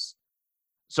close.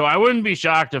 So I wouldn't be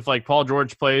shocked if, like, Paul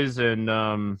George plays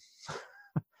and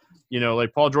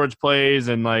like Paul George plays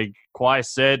and like Kawhi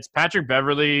sits. Patrick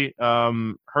Beverley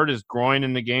hurt his groin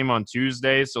in the game on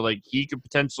Tuesday, so like he could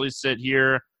potentially sit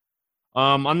here.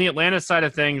 On the Atlanta side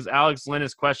of things, Alex Lynn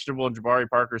is questionable and Jabari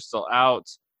Parker's still out.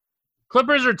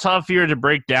 Clippers are tough here to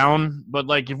break down, but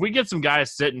like if we get some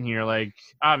guys sitting here, like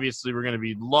obviously we're going to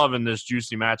be loving this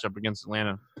juicy matchup against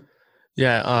Atlanta.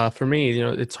 Yeah, for me,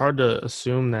 it's hard to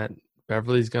assume that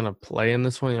Beverly's going to play in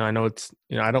this one. I know it's,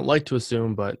 I don't like to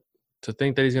assume, but to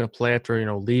think that he's going to play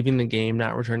after, leaving the game,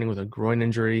 not returning with a groin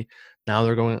injury. Now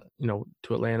they're going, to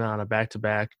Atlanta on a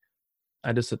back-to-back.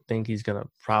 I just think he's going to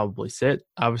probably sit.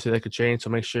 Obviously, that could change, so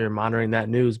make sure you're monitoring that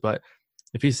news. But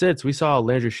if he sits, we saw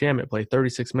Landry Shamet play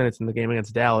 36 minutes in the game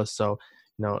against Dallas. So,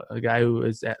 a guy who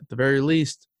is at the very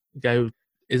least, a guy who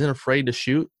isn't afraid to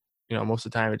shoot. Most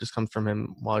of the time it just comes from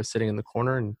him while he's sitting in the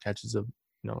corner and catches and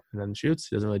then shoots.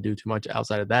 He doesn't really do too much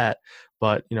outside of that.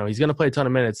 But, he's going to play a ton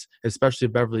of minutes, especially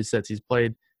if Beverly sits. He's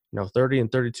played, 30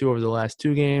 and 32 over the last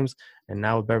 2 games. And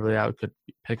now with Beverly out, could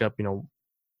pick up,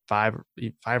 5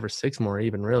 or 6 more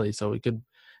even really. So we could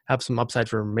have some upside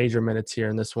for major minutes here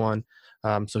in this one.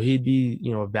 So he'd be,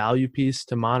 a value piece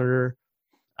to monitor.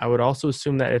 I would also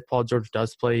assume that if Paul George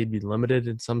does play, he'd be limited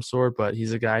in some sort, but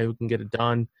he's a guy who can get it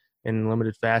done in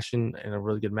limited fashion in a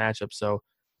really good matchup. So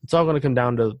it's all going to come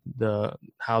down to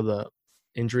how the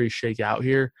injuries shake out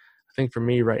here. I think for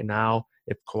me right now,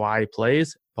 if Kawhi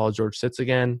plays, Paul George sits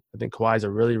again. I think Kawhi's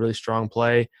a really, really strong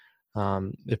play.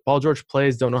 If Paul George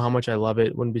plays, don't know how much I love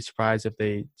it. Wouldn't be surprised if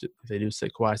they do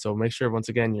sit Kawhi. So make sure, once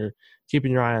again, you're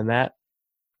keeping your eye on that.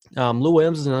 Lou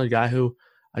Williams is another guy who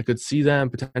I could see them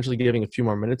potentially giving a few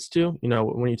more minutes to.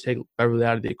 When you take Beverly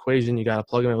out of the equation, you got to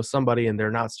plug him in with somebody, and they're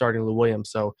not starting Lou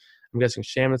Williams. So I'm guessing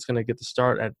Shamet's going to get the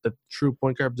start at the true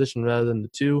point guard position rather than the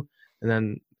 2. And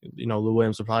then, Lou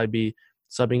Williams will probably be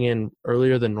subbing in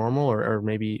earlier than normal or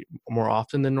maybe more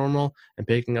often than normal and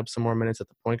picking up some more minutes at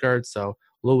the point guard. So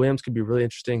Lou Williams could be really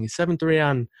interesting. He's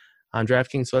 7-3 on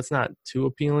DraftKings, so that's not too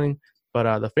appealing.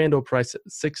 But the FanDuel price at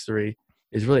 6-3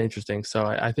 is really interesting. So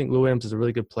I think Lou Williams is a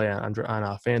really good play on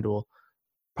FanDuel,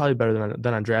 probably better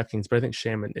than on DraftKings. But I think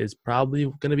Shamet is probably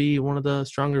going to be one of the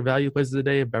stronger value plays of the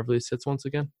day if Beverly sits once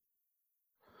again.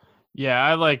 Yeah,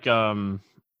 I like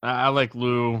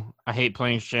Lou. I hate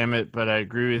playing Shamet, but I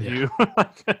agree with you.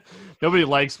 Nobody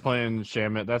likes playing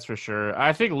Shamet, that's for sure.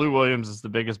 I think Lou Williams is the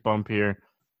biggest bump here.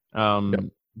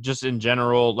 Just in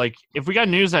general, like if we got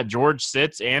news that George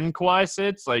sits and Kawhi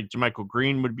sits, like JaMychal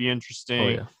Green would be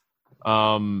interesting.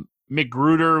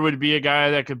 McGruder would be a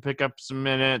guy that could pick up some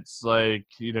minutes. Like,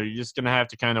 you're just going to have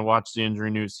to kind of watch the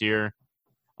injury news here.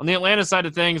 On the Atlanta side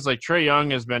of things, like Trae Young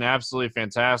has been absolutely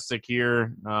fantastic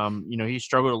here. He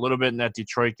struggled a little bit in that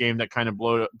Detroit game that kind of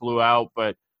blew out.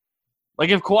 But like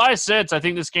if Kawhi sits, I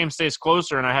think this game stays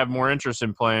closer and I have more interest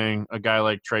in playing a guy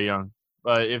like Trae Young.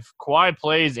 But if Kawhi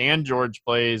plays and George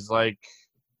plays, like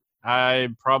I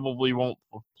probably won't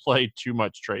play too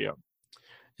much Trae Young.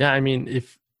 Yeah, I mean,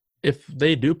 if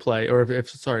they do play, or if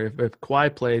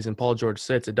Kawhi plays and Paul George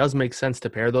sits, it does make sense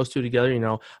to pair those two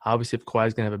together. Obviously if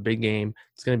Kawhi's going to have a big game,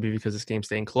 it's going to be because this game's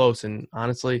staying close. And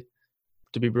honestly,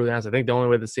 to be brutally honest, I think the only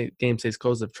way the game stays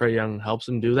close is if Trae Young helps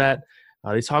him do that.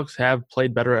 These Hawks have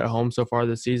played better at home so far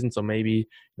this season, so maybe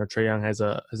Trae Young has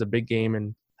a big game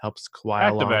and helps Kawhi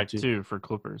along back too for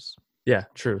Clippers. Yeah,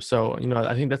 true. So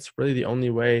I think that's really the only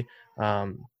way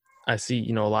I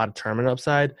see a lot of tournament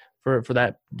upside for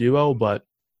that duo, but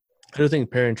I do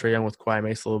think pairing Trae Young with Kawhi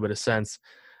makes a little bit of sense.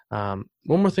 One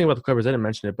more thing about the Clippers, I didn't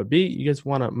mention it, but you guys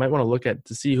might want to look at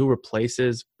to see who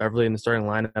replaces Beverly in the starting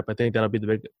lineup. I think that'll be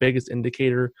the biggest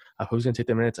indicator of who's going to take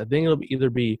the minutes. I think it'll either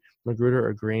be McGruder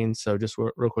or Green. So just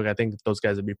real quick, I think that those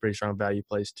guys would be pretty strong value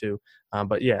plays too.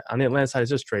 But yeah, on the Atlanta side,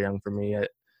 it's just Trae Young for me.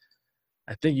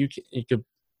 I think you could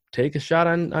take a shot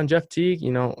on Jeff Teague,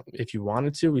 if you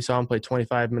wanted to. We saw him play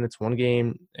 25 minutes one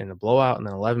game in a blowout and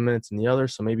then 11 minutes in the other.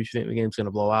 So maybe if you think the game's going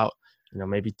to blow out,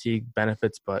 maybe Teague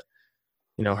benefits. But,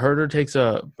 Herter takes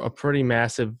a pretty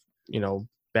massive,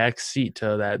 back seat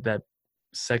to that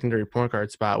secondary point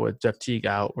guard spot with Jeff Teague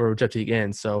out or Jeff Teague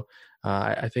in. So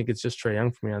I think it's just Trae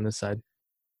Young for me on this side.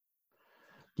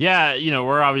 Yeah,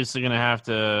 we're obviously going to have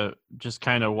to just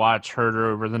kind of watch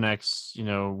Herter over the next,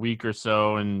 week or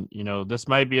so. And, this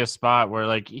might be a spot where,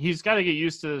 like, he's got to get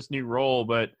used to this new role.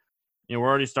 But, we're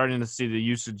already starting to see the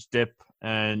usage dip.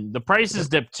 And the prices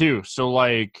dip too. So,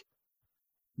 like,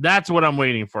 that's what I'm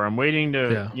waiting for. I'm waiting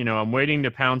to, I'm waiting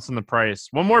to pounce on the price.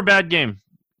 One more bad game,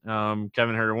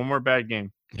 Kevin Herter. One more bad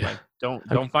game. Yeah. Like,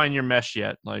 don't find your mesh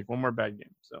yet. Like, one more bad game.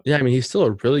 So yeah, I mean, he's still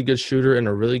a really good shooter and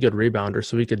a really good rebounder,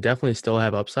 so he could definitely still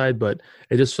have upside. But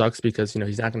it just sucks because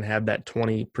he's not going to have that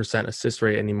 20% assist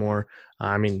rate anymore.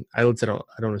 I mean, I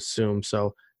don't assume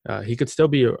so. he could still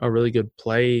be a really good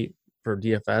play for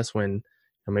DFS when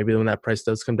maybe when that price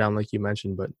does come down, like you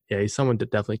mentioned. But yeah, he's someone to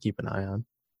definitely keep an eye on.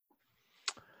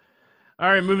 All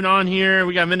right, moving on here.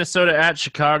 We got Minnesota at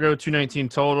Chicago, 219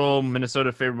 total.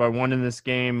 Minnesota favored by 1 in this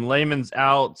game. Layman's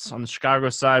out on the Chicago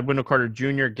side. Wendell Carter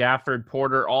Jr., Gafford,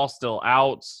 Porter, all still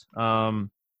out.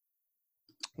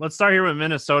 Let's start here with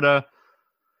Minnesota.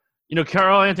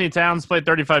 Karl Anthony Towns played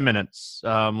 35 minutes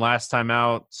last time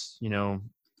out.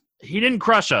 He didn't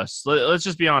crush us. Let's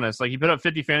just be honest. Like, he put up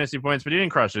 50 fantasy points, but he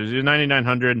didn't crush us. He was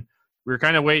 9,900. We were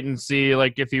kind of waiting to see,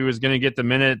 like, if he was going to get the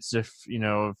minutes, if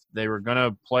they were going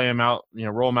to play him out,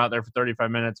 roll him out there for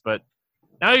 35 minutes. But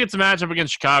now he gets a matchup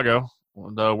against Chicago,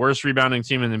 the worst rebounding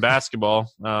team in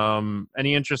basketball.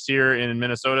 Any interest here in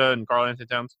Minnesota and Karl Anthony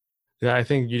Towns? Yeah, I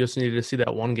think you just needed to see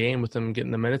that one game with him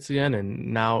getting the minutes again.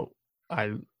 And now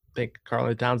I think Karl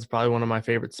Anthony Towns is probably one of my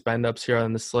favorite spend-ups here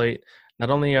on the slate. Not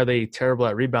only are they terrible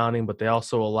at rebounding, but they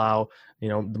also allow,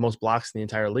 the most blocks in the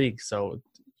entire league. So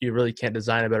you really can't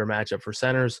design a better matchup for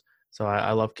centers. So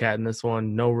I love Cat in this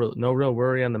one. No real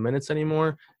worry on the minutes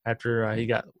anymore after he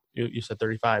got, you said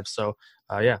 35. So,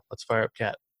 let's fire up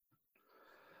Cat.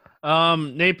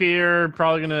 Napier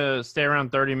probably going to stay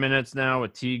around 30 minutes now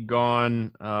with Teague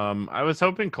gone. I was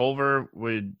hoping Culver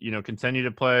would, continue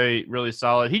to play really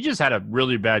solid. He just had a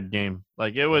really bad game.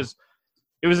 Like, it was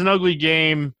an ugly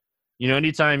game.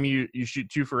 Anytime you shoot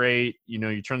 2 for 8,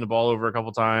 you turn the ball over a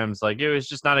couple times. Like, it was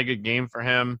just not a good game for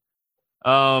him.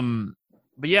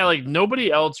 But yeah, like,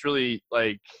 nobody else really,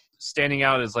 like, standing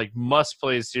out as, like, must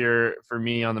plays here for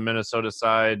me on the Minnesota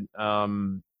side. I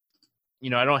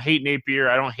don't hate Napier.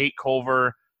 I don't hate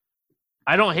Culver.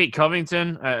 I don't hate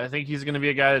Covington. I think he's going to be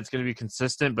a guy that's going to be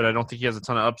consistent, but I don't think he has a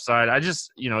ton of upside. I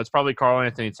just, it's probably Karl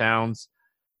Anthony Towns.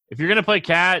 If you're going to play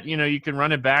Cat, you can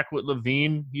run it back with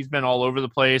Levine. He's been all over the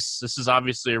place. This is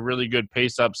obviously a really good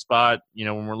pace-up spot,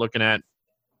 when we're looking at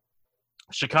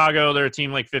Chicago. They're a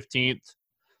team like 15th.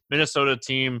 Minnesota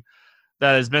team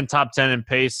that has been top 10 in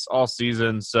pace all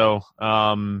season. So,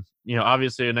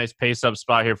 obviously a nice pace-up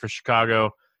spot here for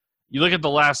Chicago. You look at the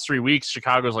last 3 weeks,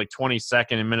 Chicago's like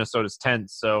 22nd and Minnesota's 10th.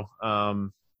 So,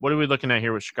 what are we looking at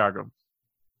here with Chicago?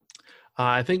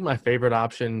 I think my favorite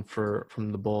option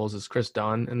from the Bulls is Chris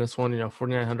Dunn in this one.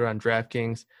 4,900 on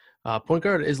DraftKings. Point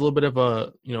guard is a little bit of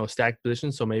a stacked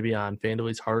position, so maybe on FanDuel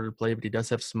he's harder to play, but he does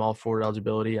have small forward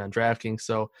eligibility on DraftKings,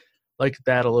 so like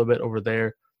that a little bit over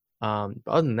there. But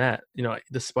other than that,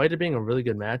 despite it being a really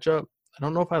good matchup, I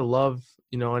don't know if I love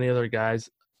any other guys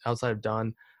outside of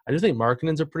Dunn. I do think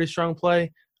Markkanen's a pretty strong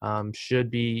play. Should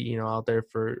be out there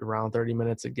for around 30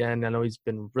 minutes again. I know he's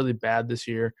been really bad this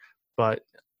year, but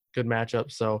good matchup.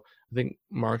 So I think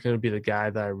Markkanen would be the guy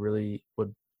that I really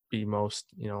would be most,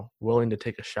 willing to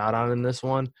take a shot on in this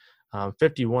one.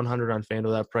 5,100 on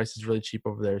FanDuel. That price is really cheap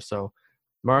over there. So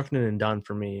Markkanen and Dunn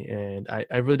for me. And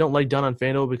I really don't like Dunn on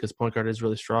FanDuel because point guard is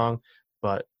really strong,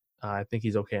 but I think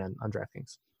he's okay on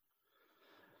DraftKings.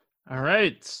 All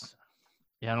right.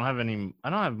 Yeah, I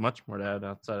don't have much more to add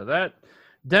outside of that.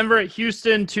 Denver at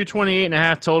Houston,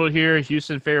 228.5 total here.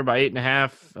 Houston favored by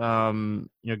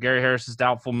 8.5. Gary Harris is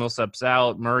doubtful. Millsap's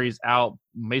out. Murray's out.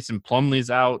 Mason Plumlee's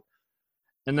out.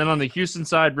 And then on the Houston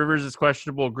side, Rivers is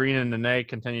questionable. Green and Nene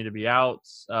continue to be out.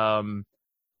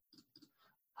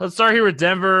 Let's start here with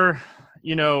Denver.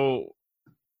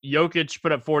 Jokic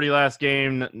put up 40 last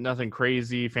game. Nothing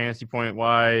crazy fantasy point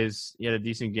wise. He had a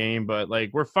decent game, but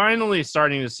we're finally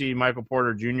starting to see Michael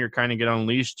Porter Jr. kind of get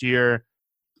unleashed here.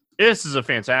 This is a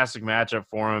fantastic matchup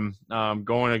for him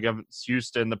going against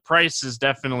Houston. The price is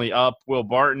definitely up. Will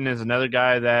Barton is another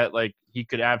guy that he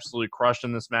could absolutely crush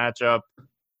in this matchup.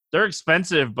 They're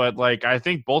expensive, but I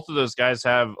think both of those guys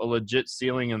have a legit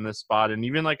ceiling in this spot, and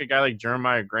even a guy like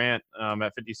Jeremiah Grant at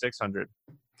 5,600.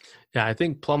 Yeah, I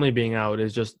think Plumlee being out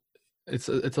is just it's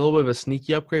a little bit of a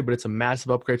sneaky upgrade, but it's a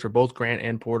massive upgrade for both Grant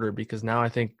and Porter because now I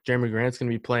think Jeremy Grant's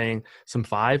going to be playing some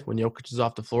 5 when Jokic is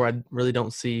off the floor. I really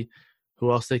don't see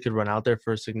who else they could run out there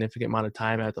for a significant amount of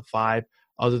time at the 5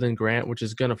 other than Grant, which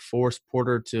is going to force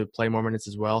Porter to play more minutes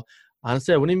as well.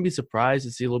 Honestly, I wouldn't even be surprised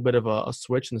to see a little bit of a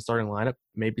switch in the starting lineup,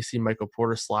 maybe see Michael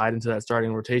Porter slide into that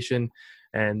starting rotation,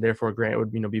 and therefore Grant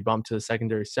would be bumped to the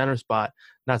secondary center spot.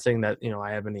 Not saying that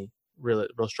I have any real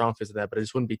strong fits of that, but I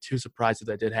just wouldn't be too surprised if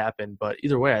that did happen. But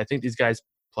either way, I think these guys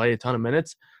play a ton of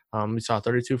minutes. We saw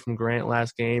 32 from Grant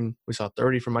last game. We saw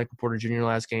 30 from Michael Porter Jr.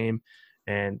 last game.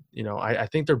 And, I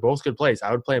think they're both good plays. I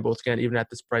would play them both again, even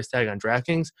at this price tag on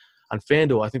DraftKings. On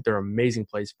FanDuel, I think they're amazing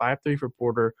plays. 5-3 for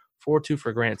Porter, 4-2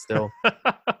 for Grant still.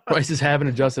 Prices haven't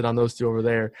adjusted on those two over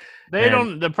there.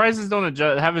 The prices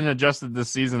haven't adjusted this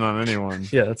season on anyone.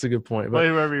 Yeah, that's a good point. Play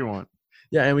whoever you want.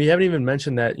 Yeah, and we haven't even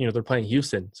mentioned that, they're playing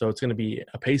Houston. So it's going to be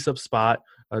a pace-up spot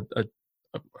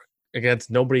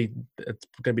against nobody that's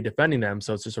going to be defending them.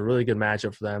 So it's just a really good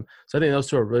matchup for them. So I think those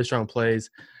two are really strong plays.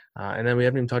 And then we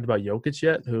haven't even talked about Jokic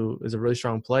yet, who is a really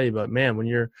strong play. But, man, when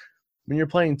you're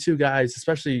playing two guys,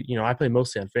 especially, I play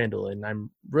mostly on FanDuel, and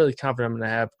I'm really confident I'm going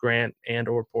to have Grant and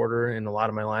or Porter in a lot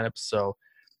of my lineups. So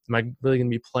am I really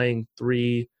going to be playing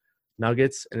 3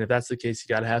 Nuggets? And if that's the case,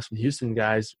 you got to have some Houston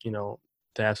guys,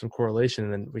 to have some correlation.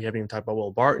 And then we haven't even talked about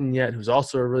Will Barton yet, who's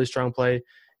also a really strong play.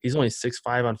 He's only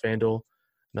 6'5" on FanDuel,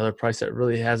 another price that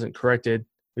really hasn't corrected.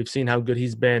 We've seen how good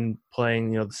he's been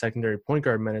playing, the secondary point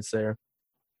guard minutes there.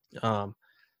 So,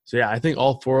 yeah, I think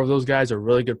all 4 of those guys are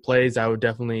really good plays. I would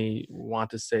definitely want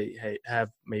to say, hey, have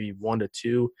maybe 1 to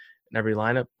 2 in every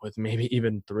lineup with maybe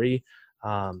even 3.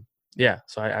 Yeah,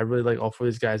 so I really like all 4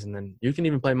 of these guys. And then you can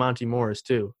even play Monty Morris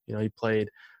too. He played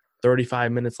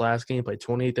 35 minutes last game, played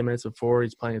 28 minutes before.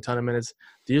 He's playing a ton of minutes.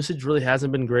 The usage really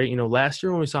hasn't been great. Last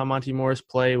year when we saw Monty Morris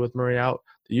play with Murray out,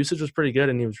 the usage was pretty good,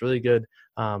 and he was really good,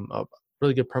 a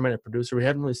really good permanent producer. We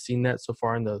haven't really seen that so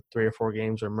far in the 3 or 4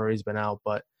 games where Murray's been out,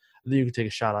 but I think you can take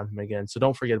a shot on him again. So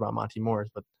don't forget about Monty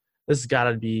Morris, but this has got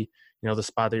to be, the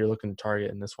spot that you're looking to target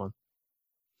in this one.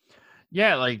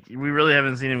 Yeah, like we really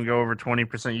haven't seen him go over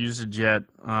 20% usage yet.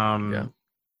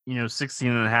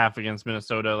 16.5 against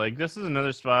Minnesota. Like this is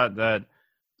another spot that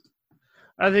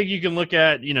I think you can look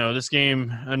at, this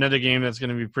game, another game that's going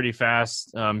to be pretty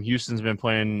fast. Houston's been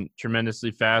playing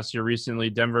tremendously fast here recently.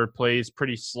 Denver plays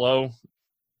pretty slow.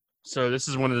 So this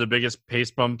is one of the biggest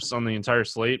pace bumps on the entire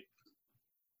slate.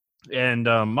 And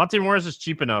Monte Morris is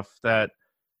cheap enough that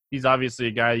he's obviously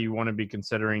a guy you want to be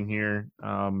considering here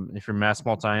if you're mass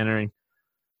multi-entering.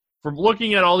 For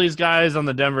looking at all these guys on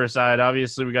the Denver side,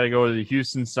 obviously we got to go to the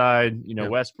Houston side.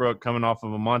 Westbrook coming off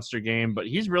of a monster game, but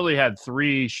he's really had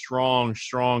 3 strong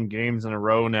games in a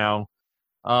row now.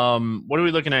 What are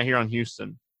we looking at here on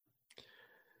Houston?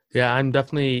 Yeah, I'm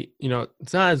definitely,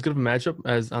 it's not as good of a matchup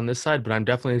as on this side, but I'm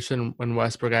definitely interested in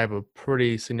Westbrook. I have a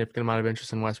pretty significant amount of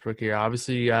interest in Westbrook here.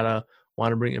 Obviously, you gotta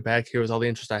want to bring it back here with all the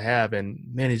interest I have, and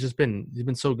man, he's been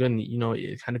so good. And,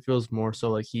 it kind of feels more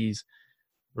so like he's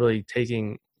really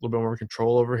taking a little bit more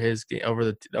control over his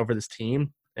over this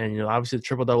team. And obviously the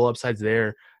triple double upside's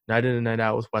there night in and night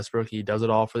out with Westbrook. He does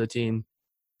it all for the team.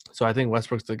 So I think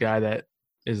Westbrook's the guy that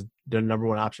is the number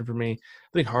 1 option for me.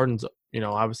 I think Harden's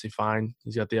obviously fine.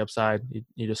 He's got the upside.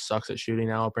 He just sucks at shooting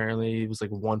now. Apparently he was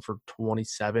like 1 for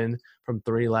 27 from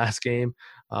 3 last game.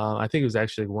 I think it was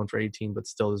actually like 1 for 18, but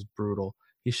still is brutal.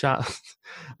 He shot.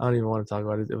 I don't even want to talk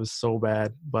about it. It was so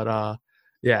bad. But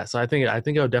yeah. So I think I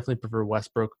would definitely prefer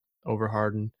Westbrook over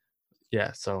Harden.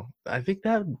 Yeah, so I think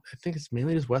it's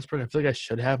mainly just Westbrook. I feel like I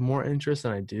should have more interest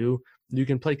than I do. You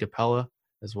can play Capella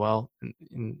as well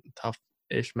in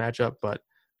tough-ish matchup, but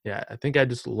yeah, I think I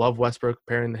just love Westbrook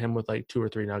pairing him with like 2 or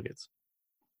 3 Nuggets.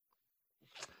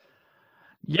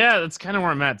 Yeah, that's kind of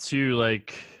where I'm at too.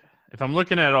 Like, if I'm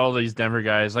looking at all these Denver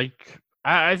guys, like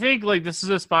I think like this is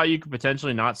a spot you could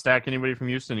potentially not stack anybody from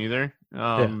Houston either.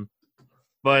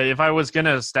 But if I was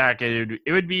gonna stack it,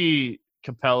 it would be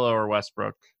Capella or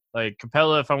Westbrook. Like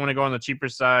Capella, if I want to go on the cheaper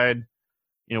side,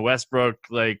 Westbrook.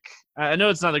 Like I know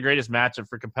it's not the greatest matchup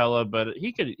for Capella, but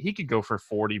he could go for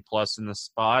 40 plus in the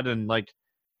spot. And like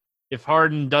if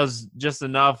Harden does just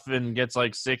enough and gets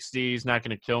like 60, he's not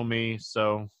going to kill me.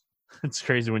 So it's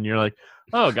crazy when you're like,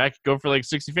 oh, a guy could go for like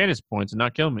 60 fantasy points and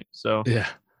not kill me. So yeah.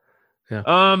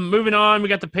 Moving on, we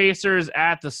got the Pacers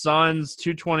at the Suns,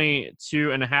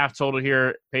 222.5 total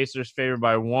here. Pacers favored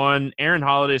by 1. Aaron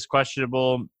Holiday's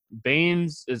questionable.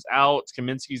 Baines is out,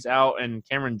 Kaminsky's out, and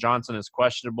Cameron Johnson is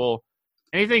questionable.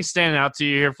 Anything standing out to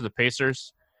you here for the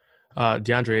Pacers? For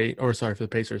the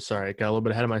Pacers. Sorry, I got a little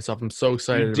bit ahead of myself. I'm so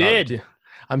excited.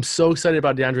 I'm so excited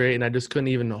about DeAndre Ayton. I just couldn't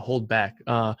even hold back.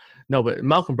 No, but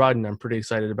Malcolm Brogdon, I'm pretty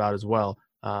excited about as well.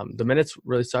 The minutes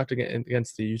really sucked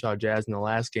against the Utah Jazz in the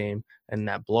last game and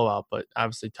that blowout, but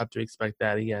obviously tough to expect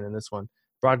that again in this one.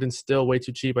 Brogdon's still way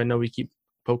too cheap. I know we keep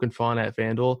poking fun at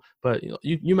FanDuel, but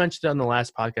you mentioned it on the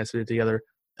last podcast we did together.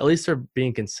 At least they're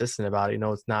being consistent about it.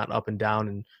 It's not up and down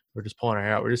and we're just pulling our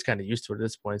hair out. We're just kind of used to it at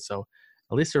this point. So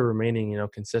at least they're remaining,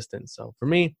 consistent. So for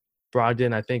me,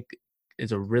 Brogdon, I think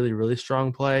is a really, really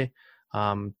strong play.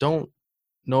 Don't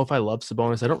know if I love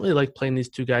Sabonis. I don't really like playing these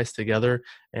 2 guys together,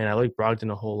 and I like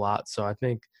Brogdon a whole lot. So I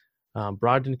think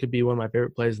Brogdon could be one of my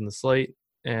favorite plays in the slate,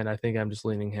 and I think I'm just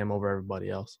leaning him over everybody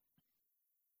else.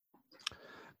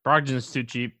 Brogdon's too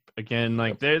cheap. Again,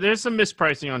 like there's some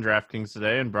mispricing on DraftKings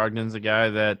today, and Brogdon's a guy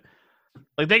that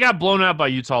like they got blown out by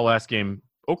Utah last game.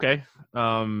 Okay.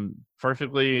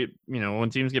 Perfectly, when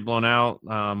teams get blown out,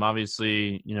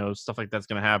 obviously, stuff like that's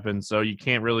going to happen. So you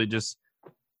can't really just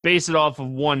base it off of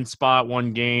one spot,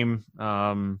 one game.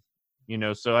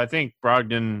 So I think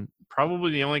Brogdon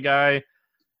probably the only guy.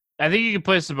 I think you can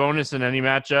play Sabonis in any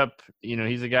matchup.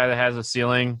 He's a guy that has a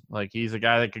ceiling. Like, he's a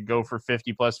guy that could go for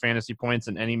 50-plus fantasy points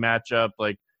in any matchup.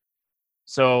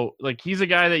 He's a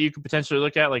guy that you could potentially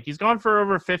look at. Like, he's gone for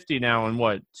over 50 now in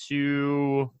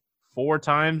 4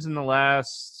 times in the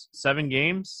last 7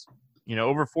 games.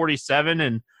 Over 47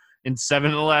 and in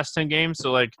 7 of the last 10 games.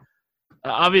 So,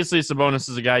 obviously Sabonis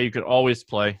is a guy you could always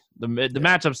play. The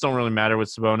matchups don't really matter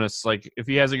with Sabonis. Like, if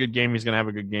he has a good game, he's going to have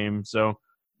a good game. So,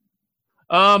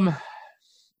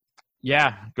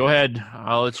 yeah, go ahead.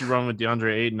 I'll let you run with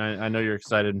DeAndre Ayton. I know you're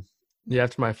excited. Yeah,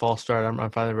 after my false start,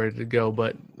 I'm finally ready to go.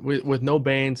 But with no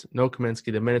Baines, no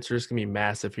Kaminsky, the minutes are just going to be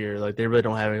massive here. Like, they really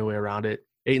don't have any way around it.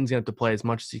 Ayton's going to have to play as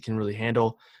much as he can really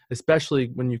handle,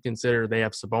 especially when you consider they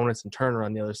have Sabonis and Turner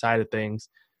on the other side of things.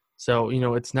 So,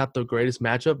 it's not the greatest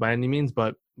matchup by any means,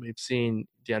 but we've seen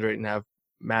DeAndre Ayton have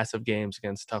massive games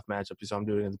against tough matchups. You saw him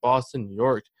do it against Boston, New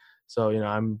York. So,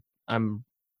 I'm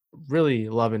really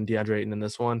loving DeAndre Ayton in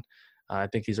this one. I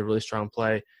think he's a really strong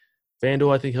play.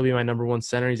 FanDuel, I think he'll be my number one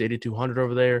center. He's 8,200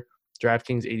 over there.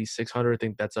 DraftKings, 8,600. I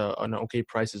think that's an okay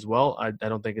price as well. I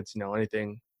don't think it's,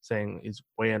 anything saying he's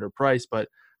way underpriced, but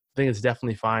I think it's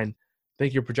definitely fine. I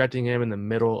think you're projecting him in the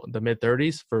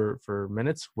mid-30s for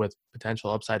minutes with potential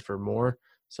upside for more.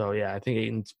 So, yeah, I think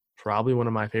Ayton's probably one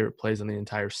of my favorite plays on the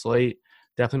entire slate.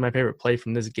 Definitely my favorite play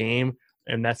from this game,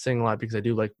 and that's saying a lot because I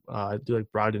do like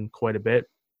Brogdon quite a bit.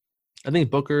 I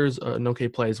think Booker's an okay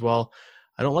play as well.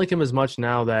 I don't like him as much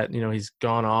now that, he's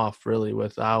gone off really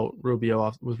without Rubio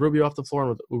off the floor and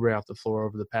with Oubre off the floor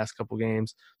over the past couple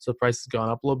games. So the price has gone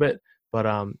up a little bit. But,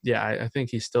 I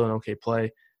think he's still an okay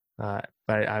play. But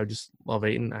I just love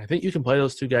Ayton. I think you can play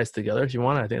those two guys together if you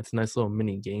want. I think it's a nice little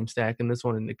mini game stack in this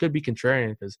one. And it could be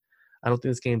contrarian because I don't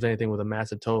think this game's anything with a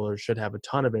massive total or should have a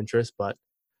ton of interest. But,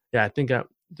 yeah, I think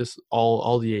just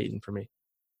all the Ayton for me.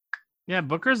 Yeah,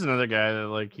 Booker's another guy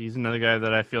that, he's another guy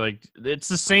that I feel like it's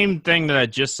the same thing that I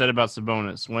just said about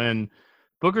Sabonis. When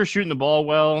Booker's shooting the ball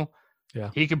well,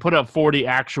 he can put up 40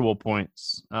 actual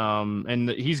points. And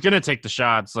he's going to take the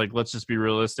shots. Let's just be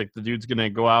realistic. The dude's going to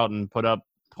go out and put up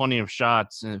plenty of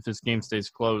shots if this game stays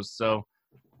close. So,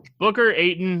 Booker,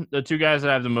 Ayton, the two guys that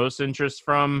I have the most interest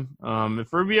from.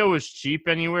 If Rubio was cheap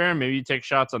anywhere, maybe you take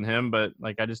shots on him, but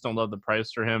I just don't love the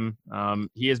price for him.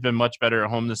 He has been much better at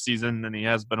home this season than he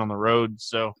has been on the road.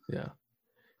 So yeah,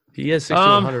 he has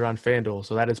 6,100 on FanDuel,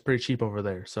 so that is pretty cheap over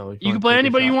there. So you can play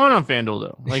anybody you want on FanDuel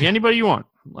though, anybody you want.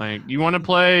 You want to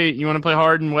play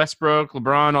Harden, Westbrook,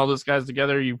 LeBron, all those guys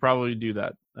together. You probably do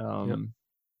that.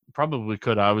 Probably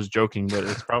could. I was joking, but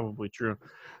it's probably true.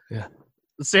 Yeah.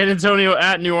 San Antonio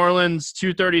at New Orleans,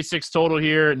 236 total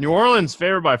here. New Orleans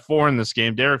favored by 4 in this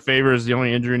game. Derek Favors is the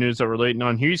only injury news that we're waiting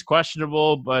on. He's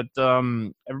questionable, but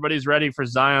everybody's ready for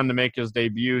Zion to make his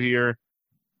debut here.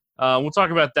 We'll talk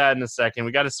about that in a second.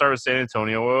 We got to start with San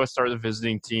Antonio. We always start with the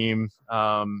visiting team.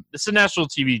 It's a national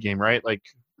TV game, right?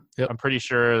 Yep. I'm pretty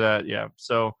sure that, yeah.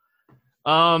 So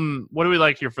what do we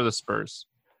like here for the Spurs?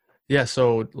 Yeah,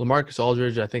 so LaMarcus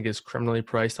Aldridge, I think, is criminally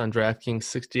priced on DraftKings,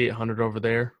 6,800 over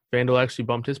there. FanDuel actually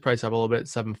bumped his price up a little bit,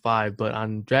 7.5, but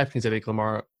on DraftKings, I think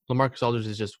LaMarcus Aldridge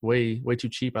is just way too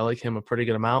cheap. I like him a pretty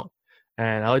good amount,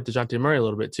 and I like DeJounte Murray a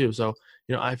little bit too. So,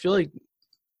 I feel like,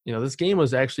 this game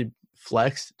was actually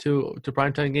flexed to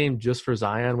primetime game just for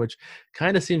Zion, which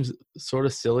kind of seems sort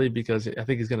of silly because I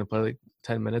think he's going to play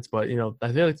 10 minutes. But,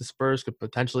 I feel like the Spurs could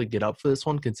potentially get up for this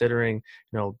one considering,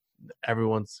 the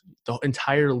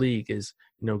entire league is,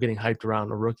 getting hyped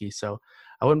around a rookie. So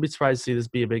I wouldn't be surprised to see this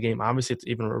be a big game. Obviously, it's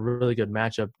even a really good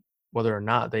matchup, whether or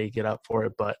not they get up for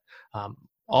it. But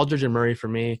Aldridge and Murray for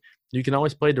me, you can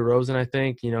always play DeRozan, I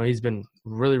think. He's been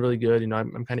really, really good.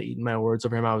 I'm kind of eating my words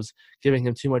over him. I was giving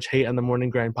him too much hate on the Morning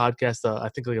Grind podcast, I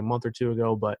think a month or two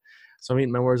ago. But so I'm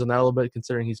eating my words on that a little bit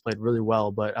considering he's played really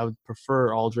well. But I would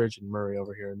prefer Aldridge and Murray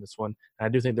over here in this one. And I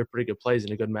do think they're pretty good plays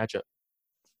in a good matchup.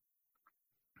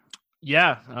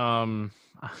 Yeah,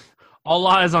 all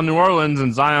eyes on New Orleans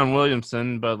and Zion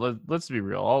Williamson, but let's be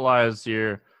real. All eyes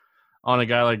here on a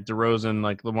guy like DeRozan,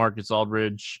 like LaMarcus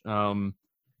Aldridge. I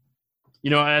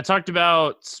talked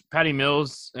about Patty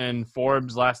Mills and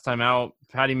Forbes last time out.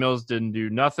 Patty Mills didn't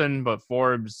do nothing, but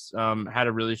Forbes had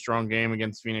a really strong game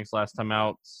against Phoenix last time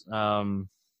out. I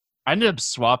ended up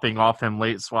swapping off him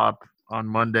late swap on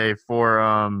Monday for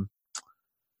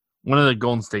one of the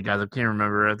Golden State guys. I can't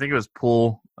remember. I think it was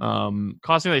Poole.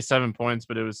 Cost me 7 points,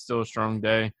 but it was still a strong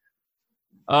day.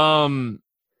 For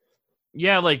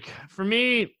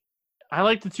me, I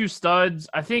like the two studs.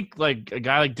 I think like a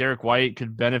guy like Derek White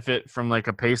could benefit from like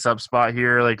a pace up spot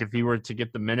here. Like if he were to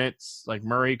get the minutes, like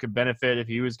Murray could benefit if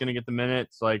he was going to get the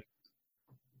minutes. Like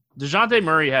DeJounte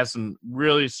Murray has some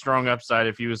really strong upside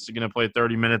if he was going to play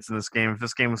 30 minutes in this game. If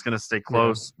this game was going to stay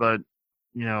close, but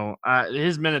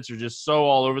his minutes are just so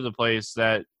all over the place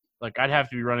that like I'd have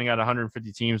to be running out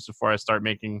 150 teams before I start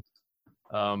making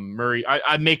Murray.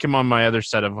 I'd make him on my other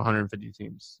set of 150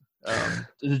 teams.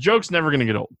 The joke's never going to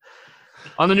get old.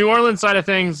 On the New Orleans side of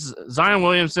things, Zion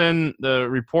Williamson, the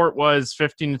report was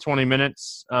 15 to 20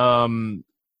 minutes. I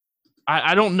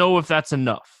don't know if that's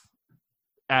enough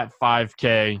at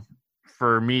 5K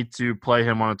for me to play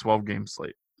him on a 12-game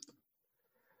slate.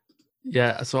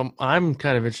 Yeah, so I'm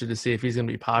kind of interested to see if he's going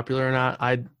to be popular or not.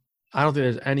 I don't think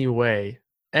there's any way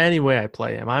I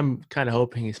play him. I'm kind of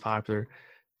hoping he's popular.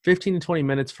 15 to 20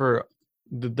 minutes for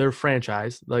their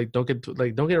franchise. Like don't get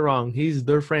it wrong. He's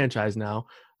their franchise now.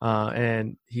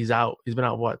 And he's out. He's been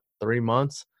out, what, 3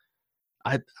 months?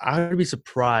 I would be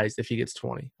surprised if he gets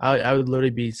 20. I would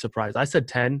literally be surprised. I said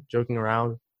 10, joking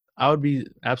around. I would be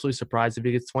absolutely surprised if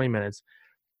he gets 20 minutes.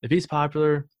 If he's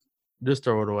popular, just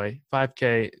throw it away.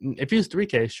 5K. If he's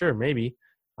 3K, sure, maybe.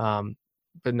 But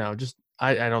no,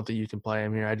 I don't think you can play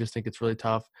him here. I just think it's really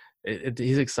tough.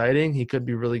 He's exciting. He could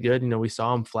be really good. We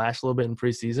saw him flash a little bit in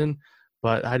preseason,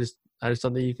 but I just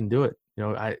don't think you can do it.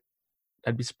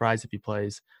 I'd be surprised if he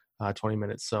plays 20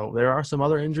 minutes. So there are some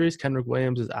other injuries. Kendrick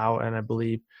Williams is out, and I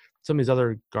believe some of these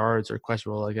other guards are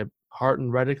questionable. Like Hart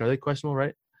and Reddick, are they questionable,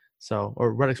 right? So,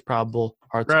 or Reddick's probable.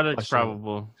 Reddick's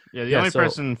probable. Yeah, the only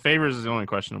person Favors is the only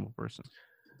questionable person.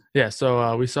 Yeah,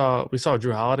 so we saw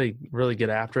Drew Holiday really get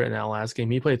after it in that last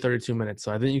game. He played 32 minutes,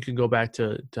 so I think you could go back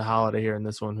to Holiday here in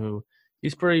this one. Who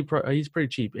he's pretty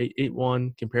cheap,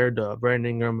 8.1 compared to Brandon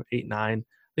Ingram 8.9. I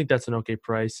think that's an okay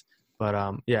price. But,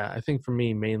 I think for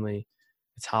me, mainly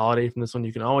it's Holiday from this one.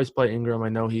 You can always play Ingram. I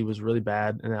know he was really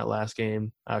bad in that last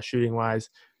game, shooting-wise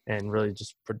and really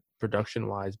just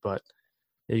production-wise. But,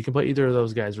 yeah, you can play either of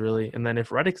those guys, really. And then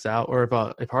if Reddick's out or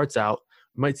if Hart's out,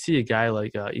 you might see a guy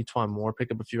like Etuan Moore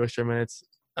pick up a few extra minutes.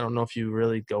 I don't know if you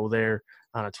really go there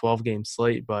on a 12-game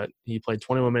slate, but he played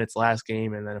 21 minutes last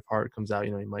game, and then if Hart comes out,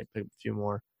 he might pick up a few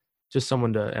more. Just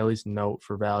someone to at least note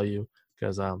for value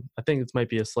because I think this might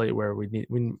be a slate where we're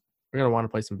going to want to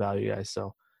play some value guys.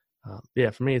 So,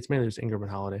 for me, it's mainly just Ingram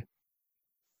and Holiday.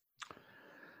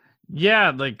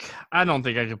 Yeah, I don't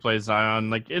think I could play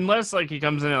Zion. Unless he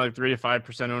comes in at 3 to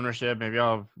 5% ownership, maybe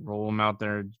I'll roll him out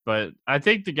there. But I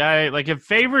think the guy, if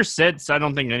Favors sits, I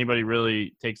don't think anybody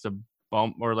really takes a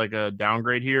bump or a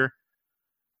downgrade here.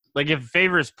 If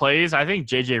Favors plays, I think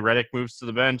JJ Redick moves to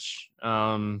the bench,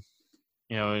 and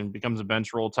becomes a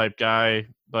bench roll type guy.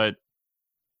 But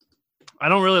I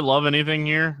don't really love anything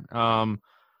here.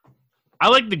 I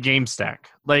like the game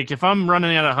stack. If I'm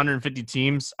running at 150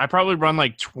 teams, I probably run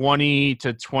 20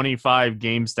 to 25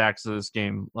 game stacks of this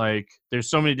game. There's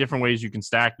so many different ways you can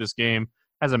stack this game.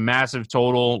 It has a massive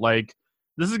total.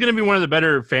 This is going to be one of the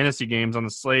better fantasy games on the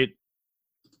slate.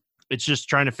 It's just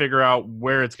trying to figure out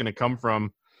where it's going to come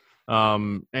from.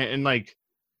 Drew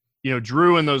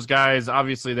and those guys,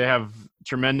 obviously they have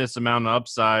tremendous amount of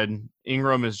upside.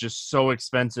 Ingram is just so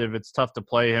expensive. It's tough to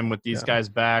play him with these guys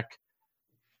back.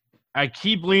 I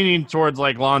keep leaning towards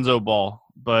Lonzo Ball,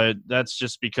 but that's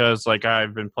just because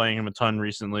I've been playing him a ton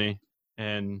recently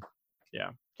and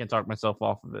can't talk myself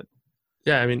off of it.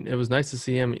 Yeah, I mean, it was nice to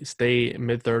see him stay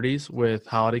mid-30s with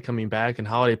Holiday coming back, and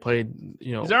Holiday played,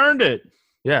 He's earned it.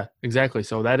 Yeah, exactly.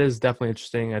 So that is definitely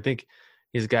interesting. I think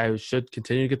he's a guy who should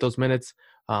continue to get those minutes.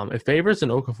 If Favors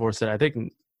and Okafor said, I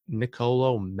think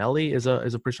Nicolo Melli is a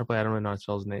pretty strong player. I don't really know how to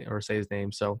spell his name or say his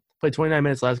name. So played 29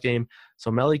 minutes last game.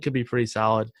 So Melli could be pretty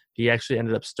solid. He actually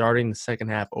ended up starting the second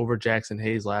half over Jackson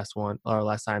Hayes last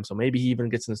time. So maybe he even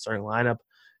gets in the starting lineup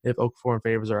if Okafor and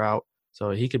Favors are out.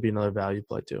 So he could be another value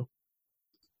play too.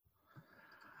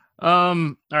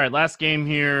 All right, last game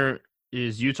here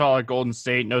is Utah at Golden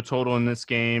State. No total in this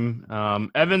game.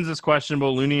 Evans is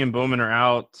questionable. Looney and Bowman are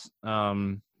out.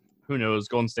 Who knows?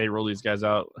 Golden State roll these guys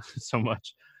out so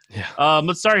much. Yeah.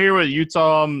 Let's start here with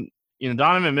Utah.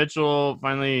 Donovan Mitchell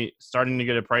finally starting to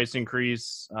get a price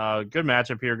increase. Good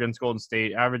matchup here against Golden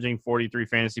State, averaging 43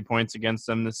 fantasy points against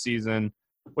them this season.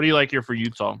 What do you like here for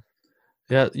Utah?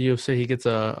 Yeah, you say he gets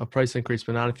a price increase,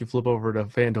 but not if you flip over to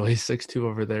FanDuel. He's 6'2"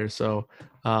 over there. So,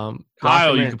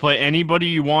 Kyle, you can play anybody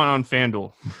you want on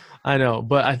FanDuel. I know,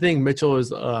 but I think Mitchell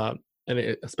is a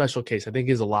special case. I think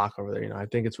he's a lock over there. I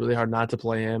think it's really hard not to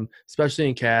play him, especially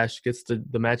in cash. Gets the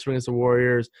matchup against the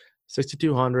Warriors,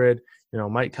 6,200.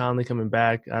 Mike Conley coming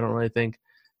back. I don't really think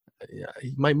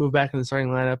he might move back in the starting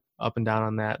lineup, up and down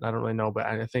on that. I don't really know, but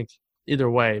I think either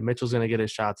way, Mitchell's going to get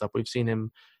his shots up. We've seen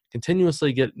him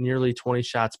continuously get nearly 20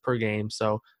 shots per game.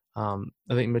 So I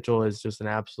think Mitchell is just an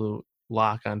absolute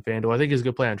lock on FanDuel. I think he's a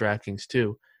good play on DraftKings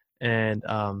too. And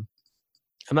I'm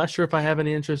not sure if I have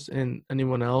any interest in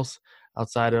anyone else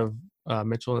outside of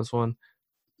Mitchell in this one.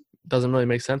 Doesn't really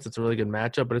make sense. It's a really good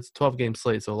matchup, but it's a 12-game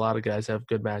slate, so a lot of guys have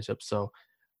good matchups. So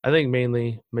I think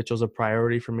mainly Mitchell's a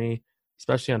priority for me,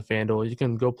 especially on FanDuel. You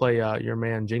can go play your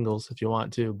man Jingles if you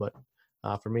want to, but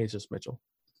for me, it's just Mitchell.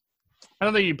 I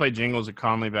don't think you play Jingles or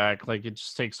Conley back. Like, it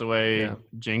just takes away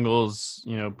Jingles,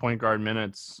 point guard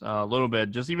minutes a little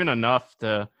bit, just even enough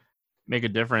to make a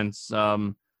difference.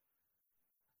 Like,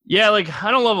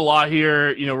 I don't love a lot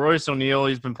here. Royce O'Neal,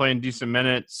 he's been playing decent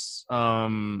minutes.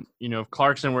 If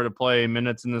Clarkson were to play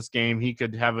minutes in this game, he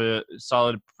could have a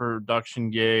solid production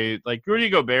game. Like, Rudy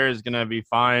Gobert is going to be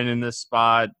fine in this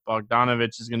spot.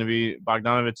 Bogdanovich is going to be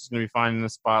fine in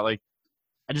this spot. Like,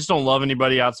 I just don't love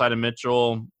anybody outside of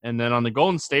Mitchell. And then on the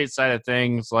Golden State side of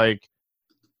things, like,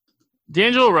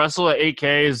 D'Angelo Russell at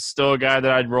 8K is still a guy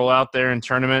that I'd roll out there in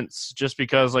tournaments just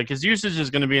because, like, his usage is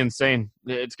going to be insane.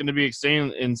 It's going to be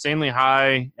insanely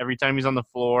high every time he's on the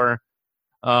floor.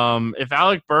 If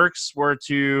Alec Burks were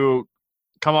to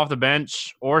come off the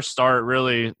bench or start,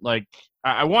 really, like,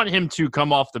 I want him to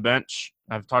come off the bench.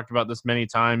 I've talked about this many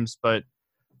times, but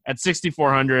at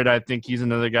 6,400, I think he's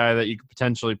another guy that you could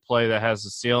potentially play that has a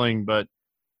ceiling. But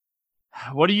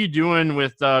what are you doing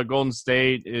with Golden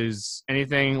State? Is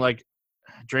anything like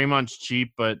Draymond's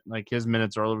cheap, but like his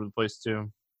minutes are all over the place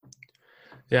too?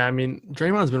 Yeah, I mean,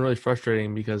 Draymond's been really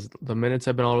frustrating because the minutes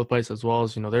have been all over the place, as well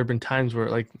as, there have been times where,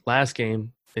 like last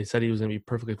game, they said he was going to be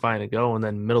perfectly fine to go, and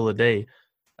then middle of the day,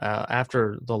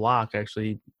 after the lock, actually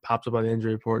he pops up on the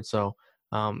injury report. So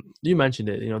you mentioned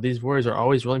it. These Warriors are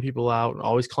always rolling people out,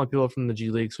 always calling people up from the G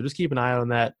League. So just keep an eye on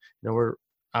that. We're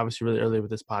obviously really early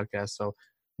with this podcast, so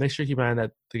make sure you keep an eye on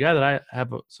that. The guy that I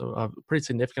have a pretty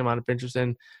significant amount of interest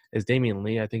in is Damian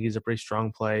Lee. I think he's a pretty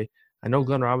strong play. I know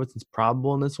Glenn Robinson's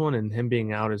probable in this one, and him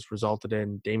being out has resulted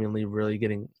in Damian Lee really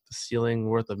getting the ceiling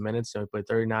worth of minutes. So he played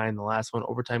 39 in the last one,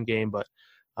 overtime game, but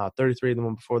 33 in the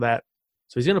one before that.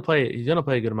 So he's gonna play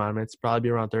a good amount of minutes, probably be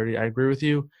around 30. I agree with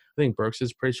you. I think Burks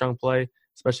is a pretty strong play,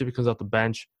 especially if he comes off the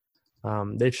bench.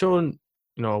 They've shown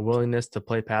a willingness to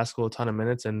play Pascal a ton of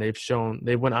minutes, and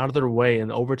they went out of their way in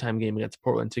the overtime game against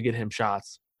Portland to get him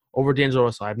shots over D'Angelo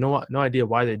Russell. I have no idea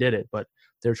why they did it, but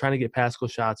they're trying to get Pascal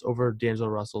shots over D'Angelo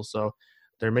Russell. So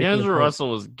they're making D'Angelo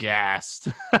Russell was gassed.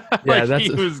 Yeah,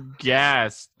 he was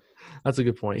gassed. That's a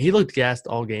good point. He looked gassed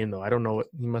all game though. I don't know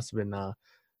he must have been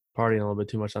partying a little bit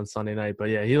too much on Sunday night, but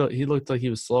yeah, he looked like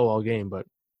he was slow all game. But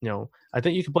I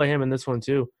think you can play him in this one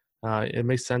too. It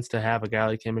makes sense to have a guy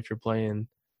like him if you're playing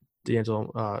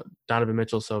Donovan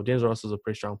Mitchell. So D'Angelo Russell is a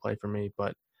pretty strong play for me,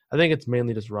 but I think it's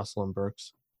mainly just Russell and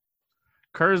Burks.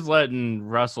 Kerr's letting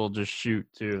Russell just shoot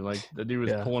too. Like, the dude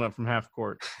was pulling up from half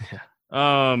court.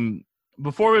 Yeah.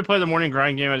 Before we play the morning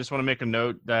grind game, I just want to make a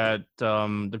note that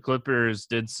the Clippers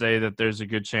did say that there's a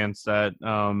good chance that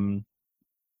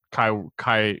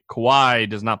Kawhi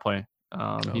does not play.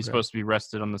 He's supposed to be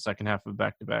rested on the second half of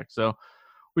back-to-back. So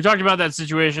we talked about that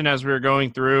situation as we were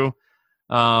going through.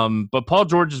 But Paul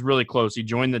George is really close. He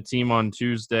joined the team on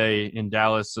Tuesday in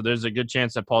Dallas, so there's a good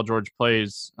chance that Paul George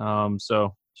plays.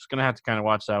 So just going to have to kind of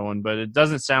watch that one. But it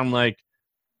doesn't sound like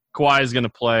Kawhi is going to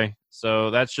play.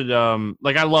 So that should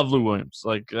I love Lou Williams.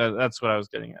 Like, that's what I was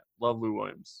getting at. Love Lou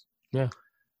Williams. Yeah.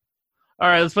 All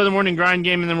right, let's play the morning grind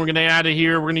game, and then we're going to add it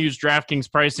here. We're going to use DraftKings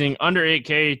pricing under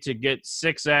 8K to get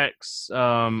 6X,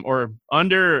 or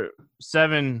under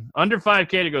 5K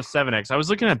to go 7X. I was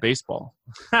looking at baseball.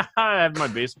 I have my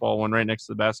baseball one right next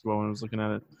to the basketball when I was looking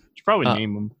at it. Should probably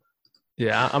name them.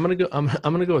 Yeah, I'm gonna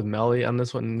go with Melly on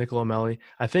this one, Niccolo Melli.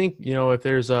 I think if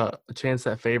there's a chance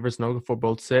that favors Okafor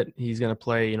both sit, he's gonna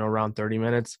play around 30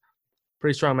 minutes.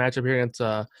 Pretty strong matchup here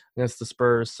against the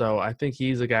Spurs, so I think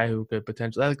he's a guy who could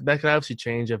potentially that could obviously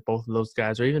change if both of those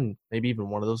guys, or maybe even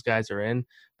one of those guys, are in.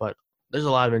 But there's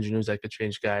a lot of injury news that could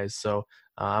change guys, so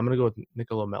I'm gonna go with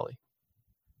Niccolo Melli.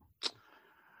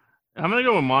 I'm going to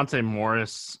go with Monte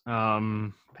Morris.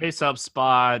 Pace up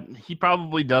spot. He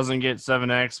probably doesn't get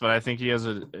 7X, but I think he has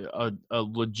a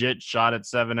legit shot at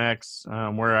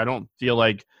 7X, where I don't feel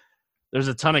like there's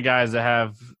a ton of guys that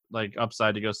have like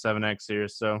upside to go 7X here.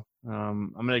 So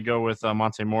I'm going to go with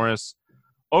Monte Morris.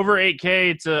 Over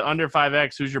 8K to under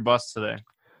 5X. Who's your bust today?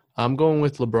 I'm going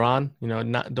with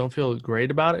LeBron. Don't feel great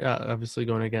about it. Obviously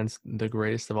going against the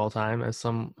greatest of all time, as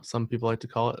some people like to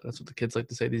call it. That's what the kids like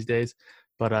to say these days.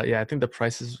 But I think the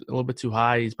price is a little bit too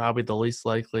high. He's probably the least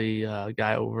likely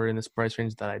guy over in this price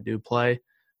range that I do play.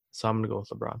 So I'm going to go with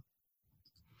LeBron.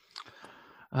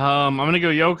 I'm gonna go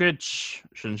Jokic.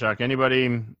 Shouldn't shock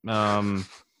anybody.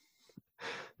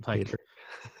 Like,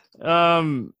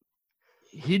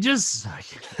 he just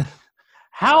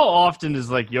how often does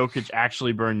like Jokic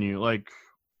actually burn you? Like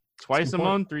twice a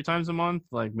month, 3 times a month,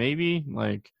 like maybe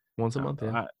like once a month.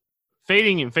 Yeah.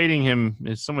 Fading him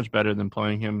is so much better than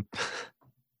playing him.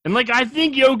 And like I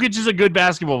think Jokic is a good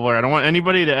basketball player. I don't want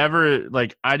anybody to ever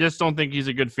like. I just don't think he's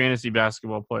a good fantasy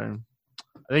basketball player.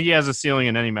 I think he has a ceiling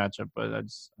in any matchup, but I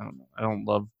don't know. I don't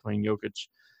love playing Jokic.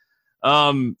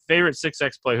 Favorite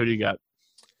 6x play? Who do you got?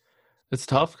 It's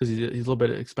tough because he's a little bit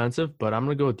expensive, but I'm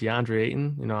gonna go with DeAndre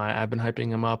Ayton. You know, I've been hyping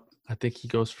him up. I think he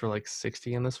goes for like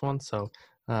 60 in this one. So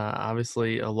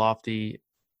obviously a lofty,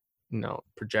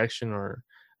 projection or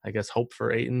I guess hope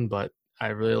for Ayton, but I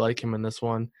really like him in this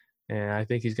one, and I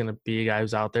think he's gonna be a guy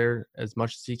who's out there as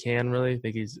much as he can. Really, I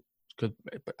think he's good.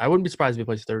 I wouldn't be surprised if he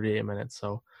plays 38 minutes.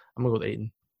 So I'm gonna go with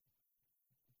Ayton.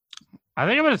 I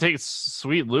think I'm going to take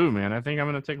Sweet Lou, man. I think I'm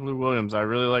going to take Lou Williams. I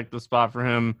really like the spot for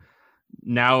him.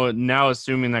 Now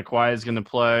assuming that Kawhi is going to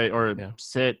play or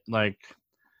sit, like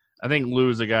I think Lou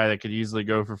is a guy that could easily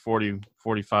go for 40,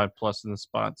 45 plus in the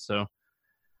spot. So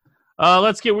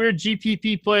let's get weird.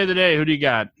 GPP play of the day. Who do you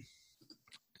got?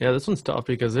 Yeah, this one's tough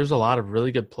because there's a lot of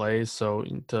really good plays. So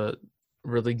to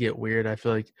really get weird, I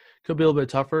feel like it could be a little bit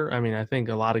tougher. I mean, I think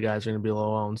a lot of guys are going to be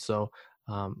low owned. So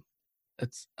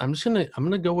I'm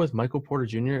gonna go with Michael Porter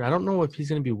Jr. I don't know if he's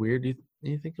gonna be weird. Do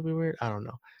you think he'll be weird? I don't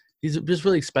know. He's just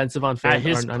really expensive on FanDuel. At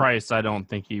his price, I don't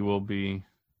think he will be.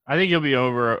 I think he'll be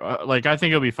over. I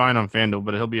think he'll be fine on FanDuel,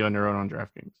 but he'll be underowned on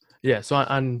DraftKings. Yeah, so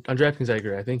on DraftKings, I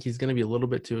agree. I think he's going to be a little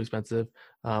bit too expensive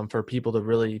for people to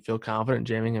really feel confident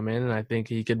jamming him in, and I think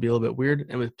he could be a little bit weird.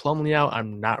 And with Plumlee out,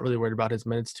 I'm not really worried about his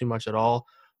minutes too much at all.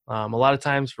 A lot of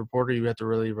times for Porter, you have to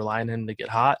really rely on him to get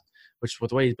hot, which with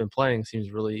the way he's been playing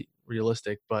seems really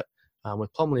realistic. But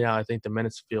with Plumlee out, I think the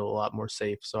minutes feel a lot more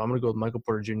safe. So I'm going to go with Michael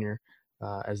Porter Jr.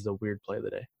 As the weird play of the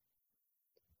day.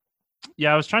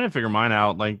 Yeah, I was trying to figure mine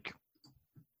out. Like,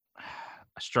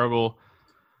 I struggle.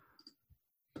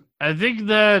 I think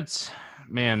that,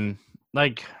 man,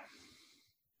 like,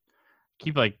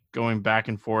 keep like going back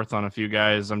and forth on a few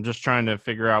guys. I'm just trying to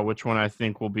figure out which one I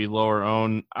think will be lower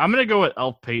owned. I'm going to go with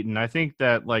Elf Payton. I think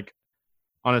that, like,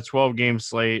 on a 12-game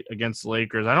slate against the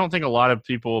Lakers, I don't think a lot of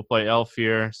people will play Elf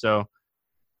here. So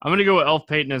I'm going to go with Elf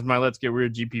Payton as my Let's Get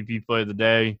Weird GPP play of the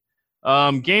day.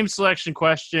 Game selection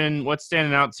question. What's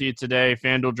standing out to you today?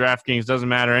 FanDuel, DraftKings, doesn't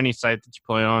matter. Any site that you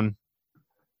play on.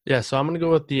 Yeah, so I'm going to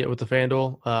go with the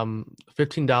FanDuel. $15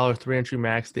 3-entry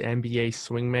max, the NBA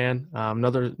Swingman.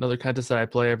 Another contest that I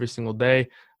play every single day.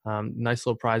 Nice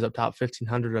little prize up top,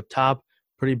 $1,500 up top.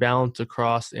 Pretty balanced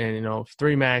across, and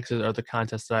 3 maxes are the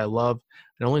contests that I love.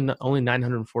 And only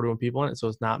 941 people in it, so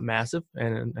it's not massive,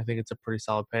 and I think it's a pretty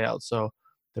solid payout. So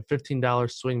the $15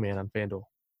 Swingman on FanDuel.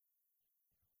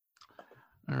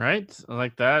 All right, I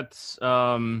like that.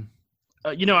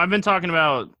 I've been talking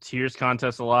about tiers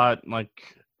contests a lot. Like,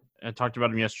 I talked about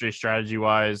them yesterday,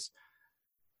 strategy-wise.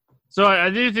 So I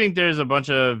do think there's a bunch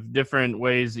of different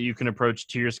ways that you can approach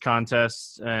tiers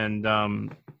contests. And I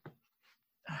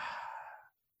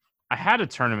had a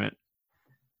tournament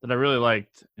that I really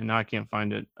liked, and now I can't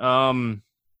find it.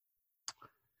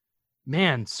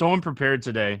 Man, so unprepared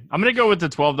today. I'm going to go with the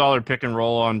 $12 pick and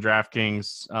roll on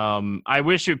DraftKings. I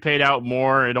wish it paid out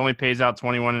more. It only pays out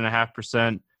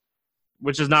 21.5%,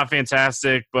 which is not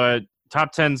fantastic, but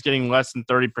top 10 is getting less than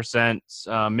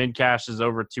 30%. Mid cash is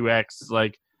over 2x.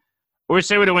 Like, I wish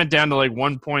they would have went down to like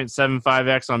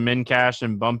 1.75x on min cash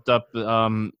and bumped up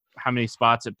how many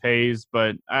spots it pays.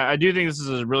 But I do think this is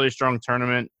a really strong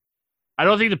tournament. I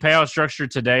don't think the payout structure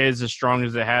today is as strong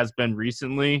as it has been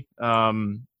recently.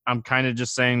 I'm kind of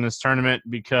just saying this tournament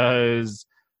because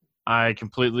I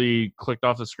completely clicked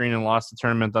off the screen and lost the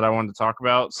tournament that I wanted to talk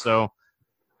about. So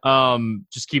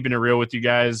just keeping it real with you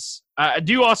guys. I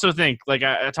do also think, like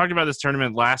I talked about this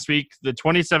tournament last week, the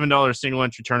 $27 single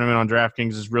entry tournament on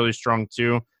DraftKings is really strong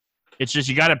too. It's just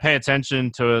you got to pay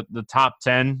attention to the top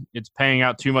 10. It's paying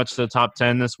out too much to the top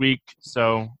 10 this week.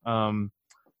 So,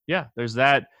 yeah, there's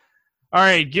that. All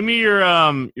right, give me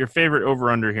your favorite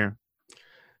over-under here.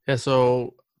 Yeah,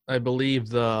 so I believe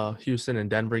the Houston and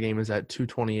Denver game is at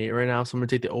 228 right now, so I'm going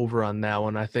to take the over on that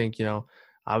one. I think,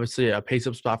 obviously a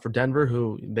pace-up spot for Denver,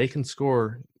 who they can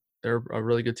score. They're a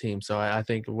really good team, so I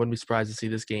think I wouldn't be surprised to see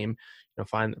this game,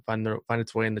 find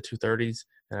its way in the 230s.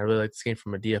 And I really like this game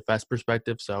from a DFS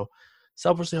perspective. So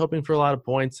selfishly hoping for a lot of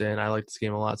points, and I like this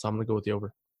game a lot, so I'm going to go with the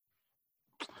over.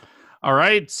 All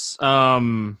right.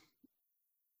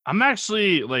 I'm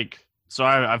actually so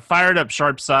I've fired up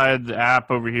Sharpside, the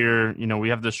app over here. We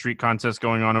have the street contest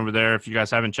going on over there. If you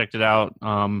guys haven't checked it out,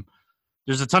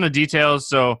 there's a ton of details.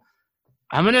 So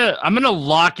I'm gonna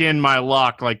lock in my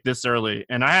lock like this early.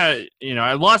 And I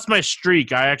lost my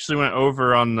streak. I actually went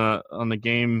over on the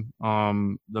game,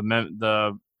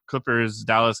 the Clippers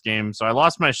Dallas game. So I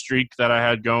lost my streak that I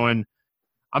had going.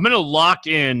 I'm gonna lock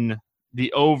in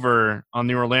the over on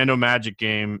the Orlando Magic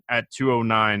game at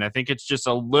 209. I think it's just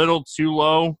a little too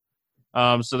low.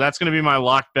 So that's going to be my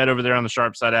lock bet over there on the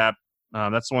Sharpside app.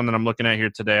 That's the one that I'm looking at here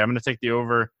today. I'm going to take the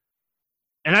over.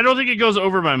 And I don't think it goes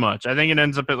over by much. I think it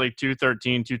ends up at like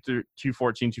 213,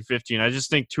 214, 215. I just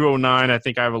think 209, I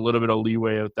think I have a little bit of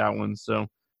leeway with that one. So,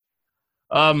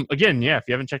 again, yeah, if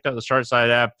you haven't checked out the Sharpside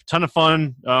app, ton of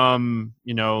fun.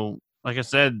 Like I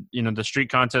said, the street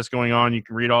contest going on, you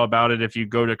can read all about it if you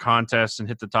go to contests and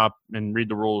hit the top and read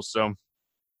the rules. So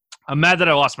I'm mad that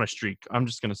I lost my streak. I'm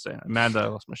just going to say I'm mad that I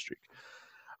lost my streak.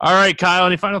 All right, Kyle,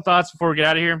 any final thoughts before we get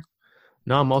out of here?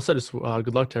 No, I'm all set. Just,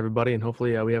 good luck to everybody, and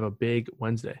hopefully we have a big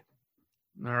Wednesday.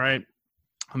 All right.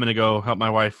 I'm going to go help my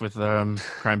wife with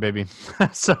crying baby.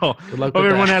 So good luck hope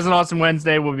everyone has an awesome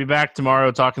Wednesday. We'll be back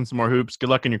tomorrow talking some more hoops. Good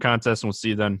luck in your contest, and we'll see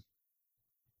you then.